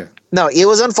 No. Okay. No, it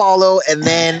was unfollowed, and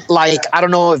then I don't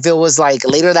know if it was like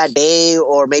later that day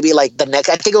or maybe like the next.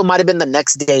 I think it might have been the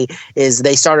next day. Is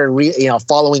they started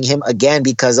following him again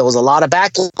because there was a lot of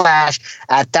backlash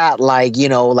at that. Like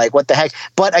what the heck?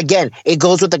 But again, it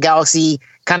goes with the Galaxy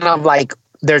kind of like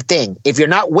their thing. If you're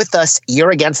not with us,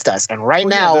 you're against us. And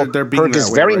now, Kirk is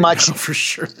very much for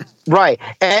sure. Right.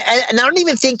 And I don't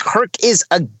even think Kirk is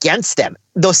against them.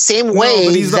 The same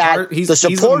way that the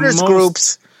supporters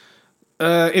groups.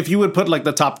 If you would put like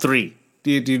the top 3,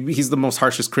 he's the most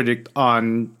harshest critic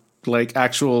on like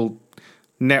actual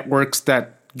networks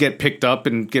that get picked up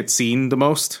and get seen the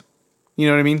most. You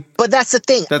know what I mean? But that's the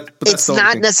thing. It's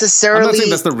not necessarily. I'm not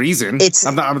saying that's the reason.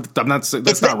 I'm not.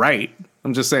 That's not right.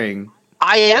 I'm just saying.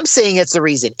 I am saying it's the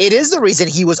reason. It is the reason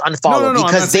he was unfollowed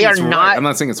because they are not. Right. I'm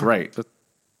not saying it's right.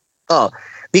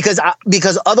 Because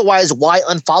otherwise, why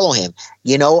unfollow him?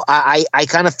 I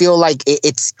kind of feel like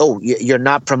you're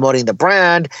not promoting the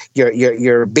brand.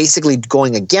 You're basically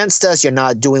going against us. You're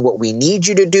not doing what we need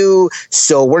you to do.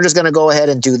 So we're just gonna go ahead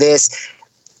and do this.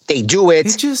 They do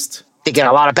it. They get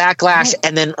a lot of backlash,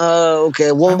 and then we'll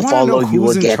follow you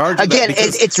again. Again,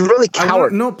 it's really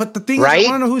coward. No, but the thing is, I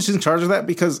want to know who's in charge of that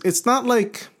because it's not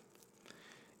like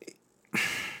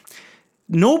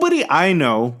nobody I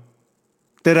know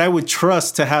that I would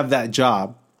trust to have that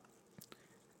job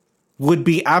would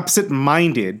be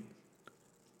absent-minded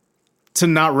to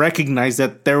not recognize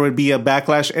that there would be a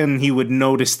backlash and he would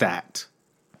notice that.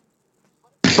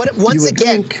 But once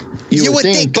again, you would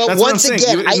think. But once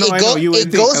again,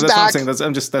 it goes back.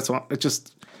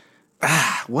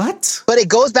 What? But it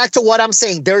goes back to what I'm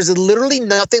saying. There's literally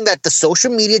nothing that the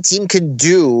social media team can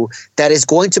do that is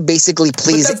going to basically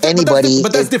please anybody.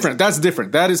 But that's different. That's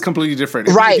different. That is completely different.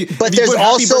 Right. But there's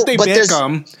also. But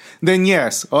Beckham, then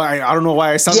yes. Oh, I don't know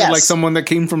why I sounded like someone that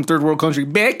came from third world country.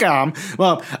 Beckham.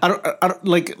 Well, I don't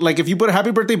like if you put Happy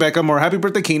Birthday Beckham or Happy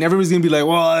Birthday Kane, everybody's gonna be like,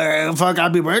 well, fuck,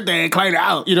 Happy Birthday, Clyde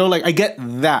out. Like I get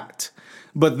that.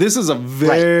 But this is a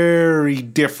very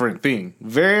different thing.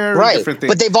 Very different thing.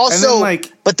 But they've also,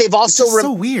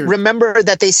 so weird. Remember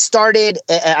that they started.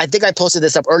 I think I posted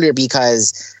this up earlier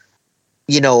because,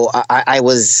 I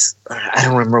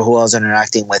don't remember who I was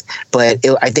interacting with, but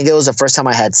I think it was the first time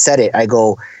I had said it. I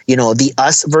go, the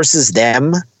us versus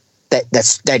them.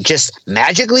 That just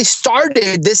magically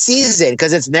started this season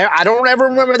because it's there. I don't ever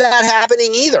remember that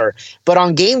happening either. But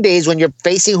on game days when you're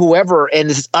facing whoever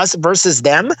and it's us versus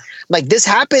them, like this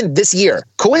happened this year,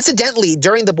 coincidentally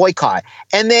during the boycott.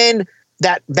 And then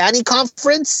that Vanny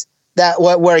conference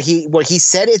where he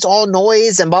said it's all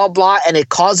noise and blah blah, and it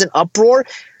caused an uproar.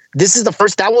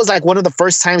 That was like one of the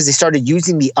first times they started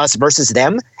using the us versus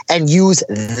them and use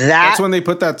that. That's when they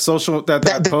put that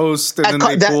post and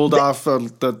then they pulled off the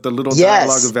little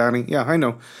dialogue of Vanny. Yeah, I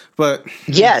know. But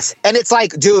yes. And it's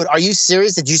like, dude, are you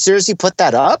serious? Did you seriously put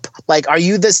that up? Like, are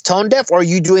you this tone deaf or are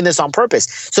you doing this on purpose?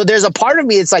 So there's a part of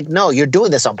me, it's like, no, you're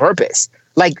doing this on purpose.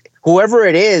 Like whoever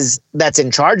it is that's in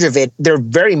charge of it, they're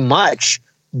very much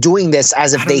doing this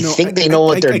as if they think they know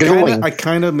what they're doing. I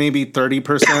kind of maybe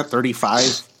 30%,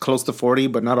 35, close to 40,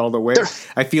 but not all the way.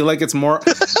 I feel like it's more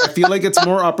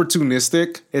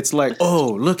opportunistic. It's like,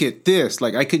 oh, look at this.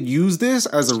 Like I could use this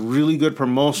as a really good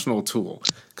promotional tool.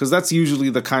 Because that's usually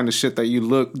the kind of shit that you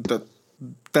look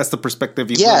that's the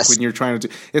perspective you look when you're trying to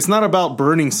do. It's not about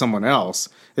burning someone else.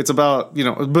 It's about,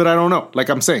 but I don't know. Like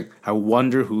I'm saying, I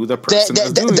wonder who the person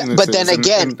is doing this. But then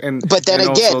again,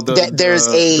 there's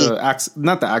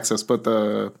not the access, but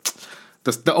the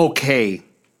okay,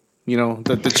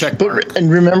 the check mark.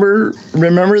 And remember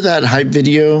that hype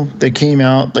video that came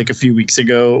out like a few weeks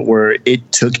ago where it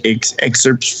took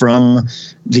excerpts from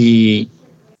the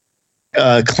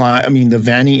the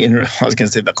Vanny I was gonna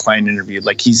say the client interview,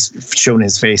 like he's shown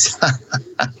his face.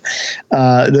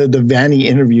 The Vanny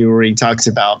interview where he talks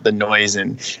about the noise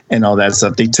and all that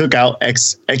stuff. They took out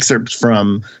excerpts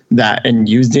from that and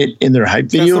used it in their hype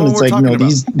video, and it's like, no,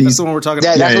 these. That's the one we're talking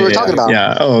about. That's what we're talking about.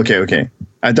 Yeah. Oh, okay.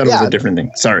 I thought it was a different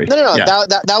thing. Sorry. No. Yeah.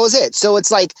 That was it. So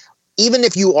it's like, even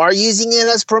if you are using it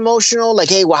as promotional, like,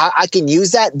 hey, well, I can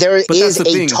use that. There is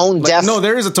a tone deaf. No,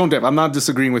 there is a tone deaf. I'm not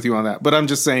disagreeing with you on that, but I'm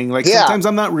just saying, like, sometimes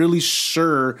I'm not really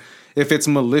sure if it's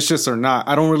malicious or not.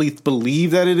 I don't really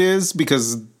believe that it is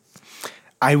because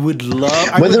I would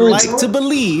like to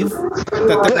believe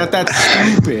that that's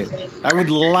stupid. I would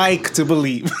like to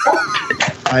believe.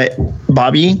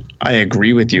 Bobby, I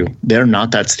agree with you. They're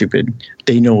not that stupid.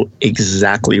 They know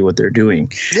exactly what they're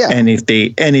doing. Yeah. And if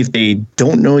they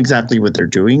don't know exactly what they're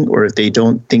doing, or if they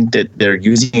don't think that they're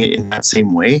using it in that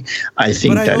same way, I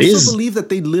think But I that also is believe that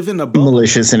they live in a bubble.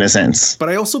 malicious in a sense. But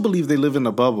I also believe they live in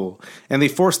a bubble, and they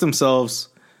force themselves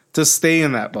to stay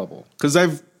in that bubble. Because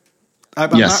I'm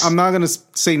not going to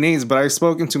say names, but I've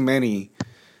spoken to many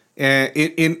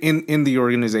in the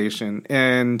organization,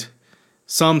 and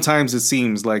sometimes it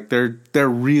seems like they're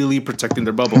really protecting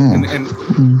their bubble. And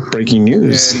Breaking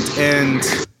news. And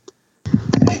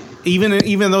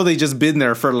even though they just been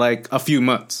there for like a few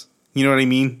months, you know what I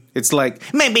mean? It's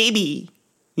like my baby,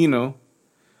 you know.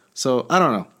 So I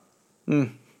don't know.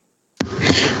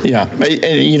 Yeah,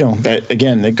 that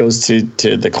again, that goes to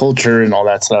the culture and all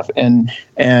that stuff. And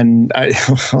I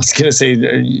was gonna say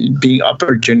being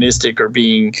opportunistic or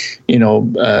being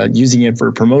using it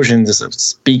for promotions.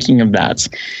 Speaking of that,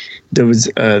 there was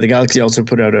the Galaxy also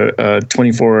put out a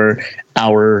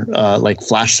 24-hour like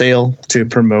flash sale to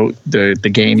promote the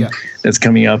game that's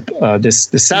coming up this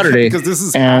Saturday. Because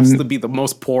this has to be the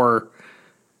most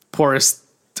poorest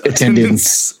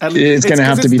attendance. It's going to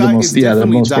have to be the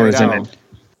most poorest attendance.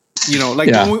 You know,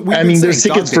 like I mean, there's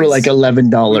tickets for like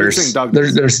 $11.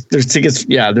 There's tickets.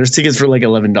 Yeah, there's tickets for like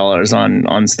 $11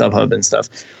 on StubHub and stuff,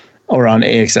 or on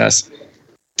AXS.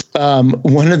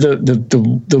 One of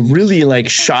the really like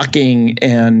shocking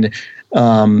and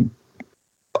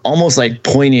almost like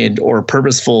pointed or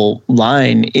purposeful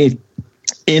line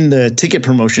in the ticket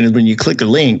promotion is when you click the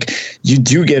link, you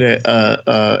do get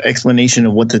a explanation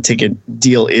of what the ticket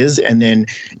deal is, and then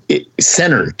it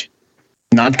centered.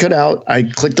 Not cut out. I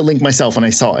clicked the link myself and I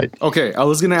saw it. Okay, I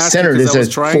was going to ask Centered you because I was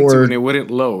trying to and it wouldn't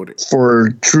load. For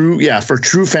true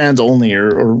fans only,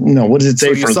 or no, what does it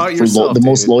say? So for the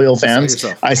most loyal fans?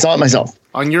 I saw it myself.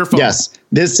 On your phone? Yes.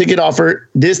 This ticket offer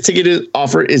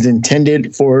is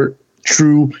intended for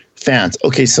true fans.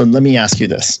 Okay, so let me ask you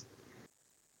this.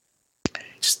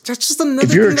 That's just another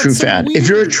if you're a true fan,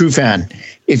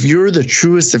 if you're the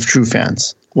truest of true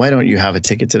fans, why don't you have a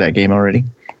ticket to that game already?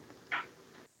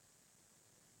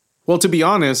 Well, to be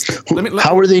honest,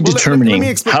 how are they determining?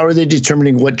 How are they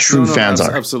determining what true fans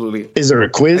are? Absolutely. Is there a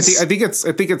quiz? I think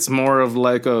it's more of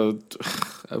like a.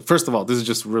 First of all, this is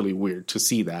just really weird to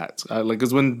see that.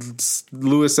 Because when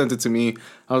Lewis sent it to me,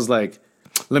 I was like,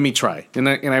 "Let me try," and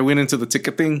I went into the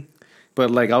ticket thing. But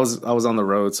like I was on the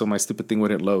road, so my stupid thing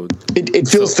wouldn't load. It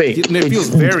feels fake. It feels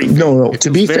very fake. No. To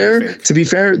be fair,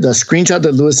 the screenshot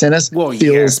that Lewis sent us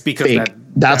feels fake.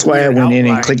 That's why I went in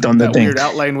and clicked on the thing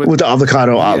with the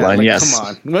avocado outline. Like, yes.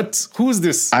 Come on. Who's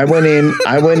this? I went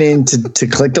in to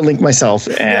click the link myself,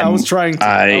 and I was trying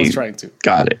to.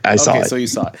 Got it. I saw it. So you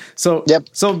saw it. So yep.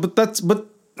 So but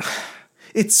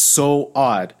it's so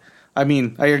odd. I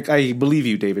mean, I believe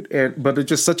you, David, but it's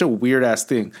just such a weird ass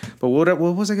thing. But what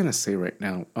was I gonna say right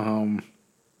now?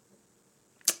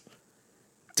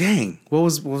 Dang, what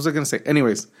was I gonna say?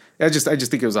 Anyways, I just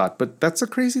think it was odd, but that's a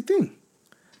crazy thing.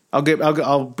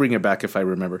 I'll bring it back if I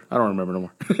remember. I don't remember no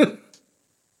more.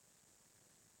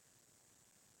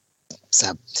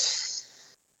 So.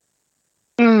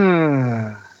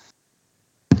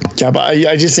 Yeah, but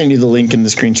I just sent you the link in the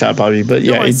screenshot, Bobby. But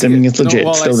yeah, it's legit.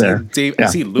 It's still there. I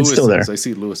see Lewis's. Still there. I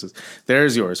see Lewis's.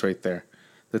 There's yours right there.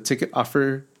 The ticket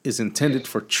offer is intended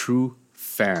for true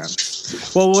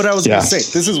fans. Well, what I was going to say,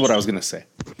 this is what I was going to say,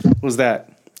 was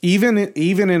that even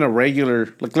in a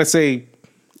regular, like let's say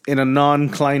in a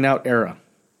non-Klein out era,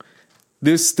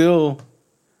 this still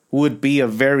would be a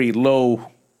very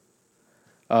low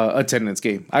attendance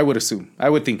game. I would assume. I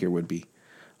would think it would be.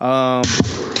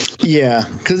 Yeah,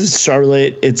 because it's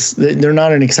Charlotte. They're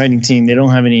not an exciting team. They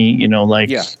don't have any, like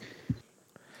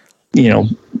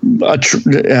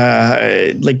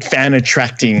fan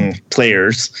attracting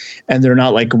players, and they're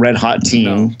not like red hot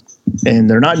team, and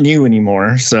they're not new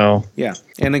anymore. So yeah,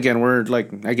 and again, we're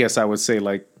like, I guess I would say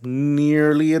like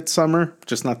nearly at summer,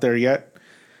 just not there yet.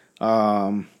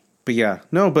 But yeah,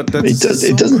 no, but that's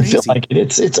it doesn't feel like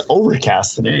it. It's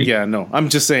overcast today. Yeah, no, I'm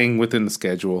just saying within the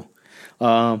schedule.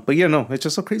 But yeah, no, it's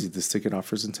just so crazy. This ticket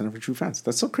offer is intended for true fans.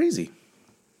 That's so crazy.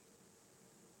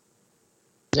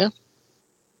 Yeah.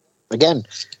 Again,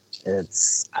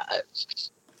 it's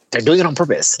they're doing it on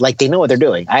purpose. Like they know what they're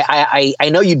doing. I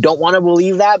know you don't want to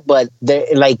believe that, but they're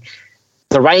like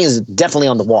the writing is definitely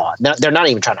on the wall. They're not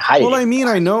even trying to hide it. Well, I mean,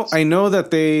 I know that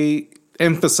they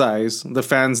emphasize the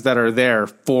fans that are there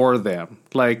for them.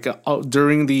 Like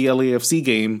during the LAFC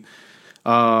game,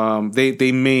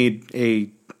 they made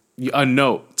a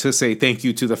note to say thank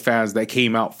you to the fans that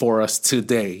came out for us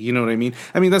today. You know what I mean?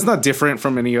 I mean, that's not different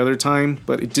from any other time,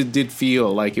 but it did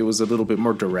feel like it was a little bit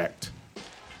more direct.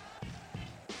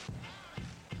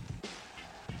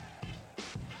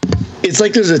 it's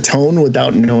like there's a tone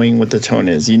without knowing what the tone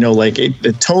is. You know, like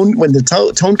the tone when the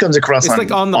tone comes across. It's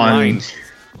like on the line.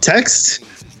 Text,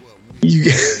 you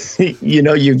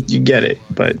get it.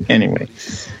 But anyway,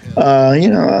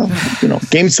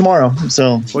 game's tomorrow.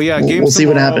 So we'll see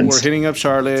what happens. We're hitting up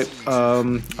Charlotte. All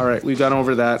right, we've gone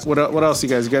over that. What else, you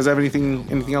guys? You guys have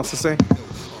anything else to say?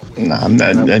 No, I'm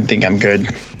not. I think I'm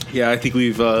good. Yeah, I think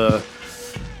we've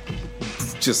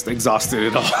just exhausted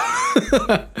it all.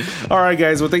 All right,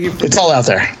 guys. Well, thank you. It's all out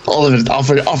there. All of it off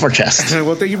our chest.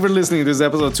 Well, thank you for listening. This is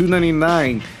episode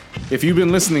 299. If you've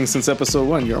been listening since episode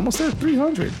 1, you're almost at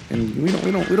 300, and we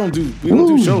don't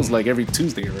do shows like every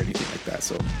Tuesday or anything like that.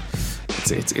 So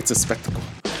it's a spectacle.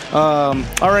 All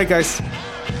right, guys.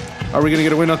 Are we gonna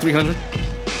get a win on 300?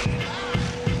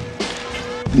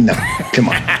 No, come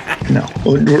on, no.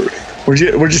 We're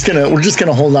just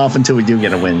gonna hold off until we do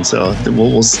get a win. So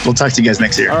we'll talk to you guys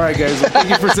next year. All right, guys. Well,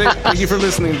 thank you for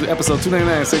listening to episode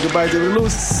 299. Say goodbye, David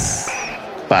Lewis.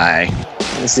 Bye.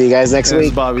 We'll see you guys next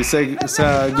week. Bobby, say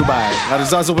goodbye. I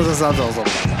just lost my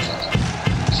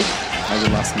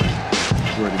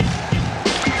wording.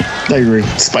 I thought you were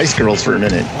Spice Girls for a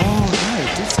minute. Oh, right.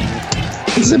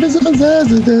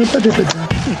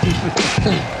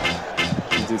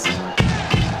 You did say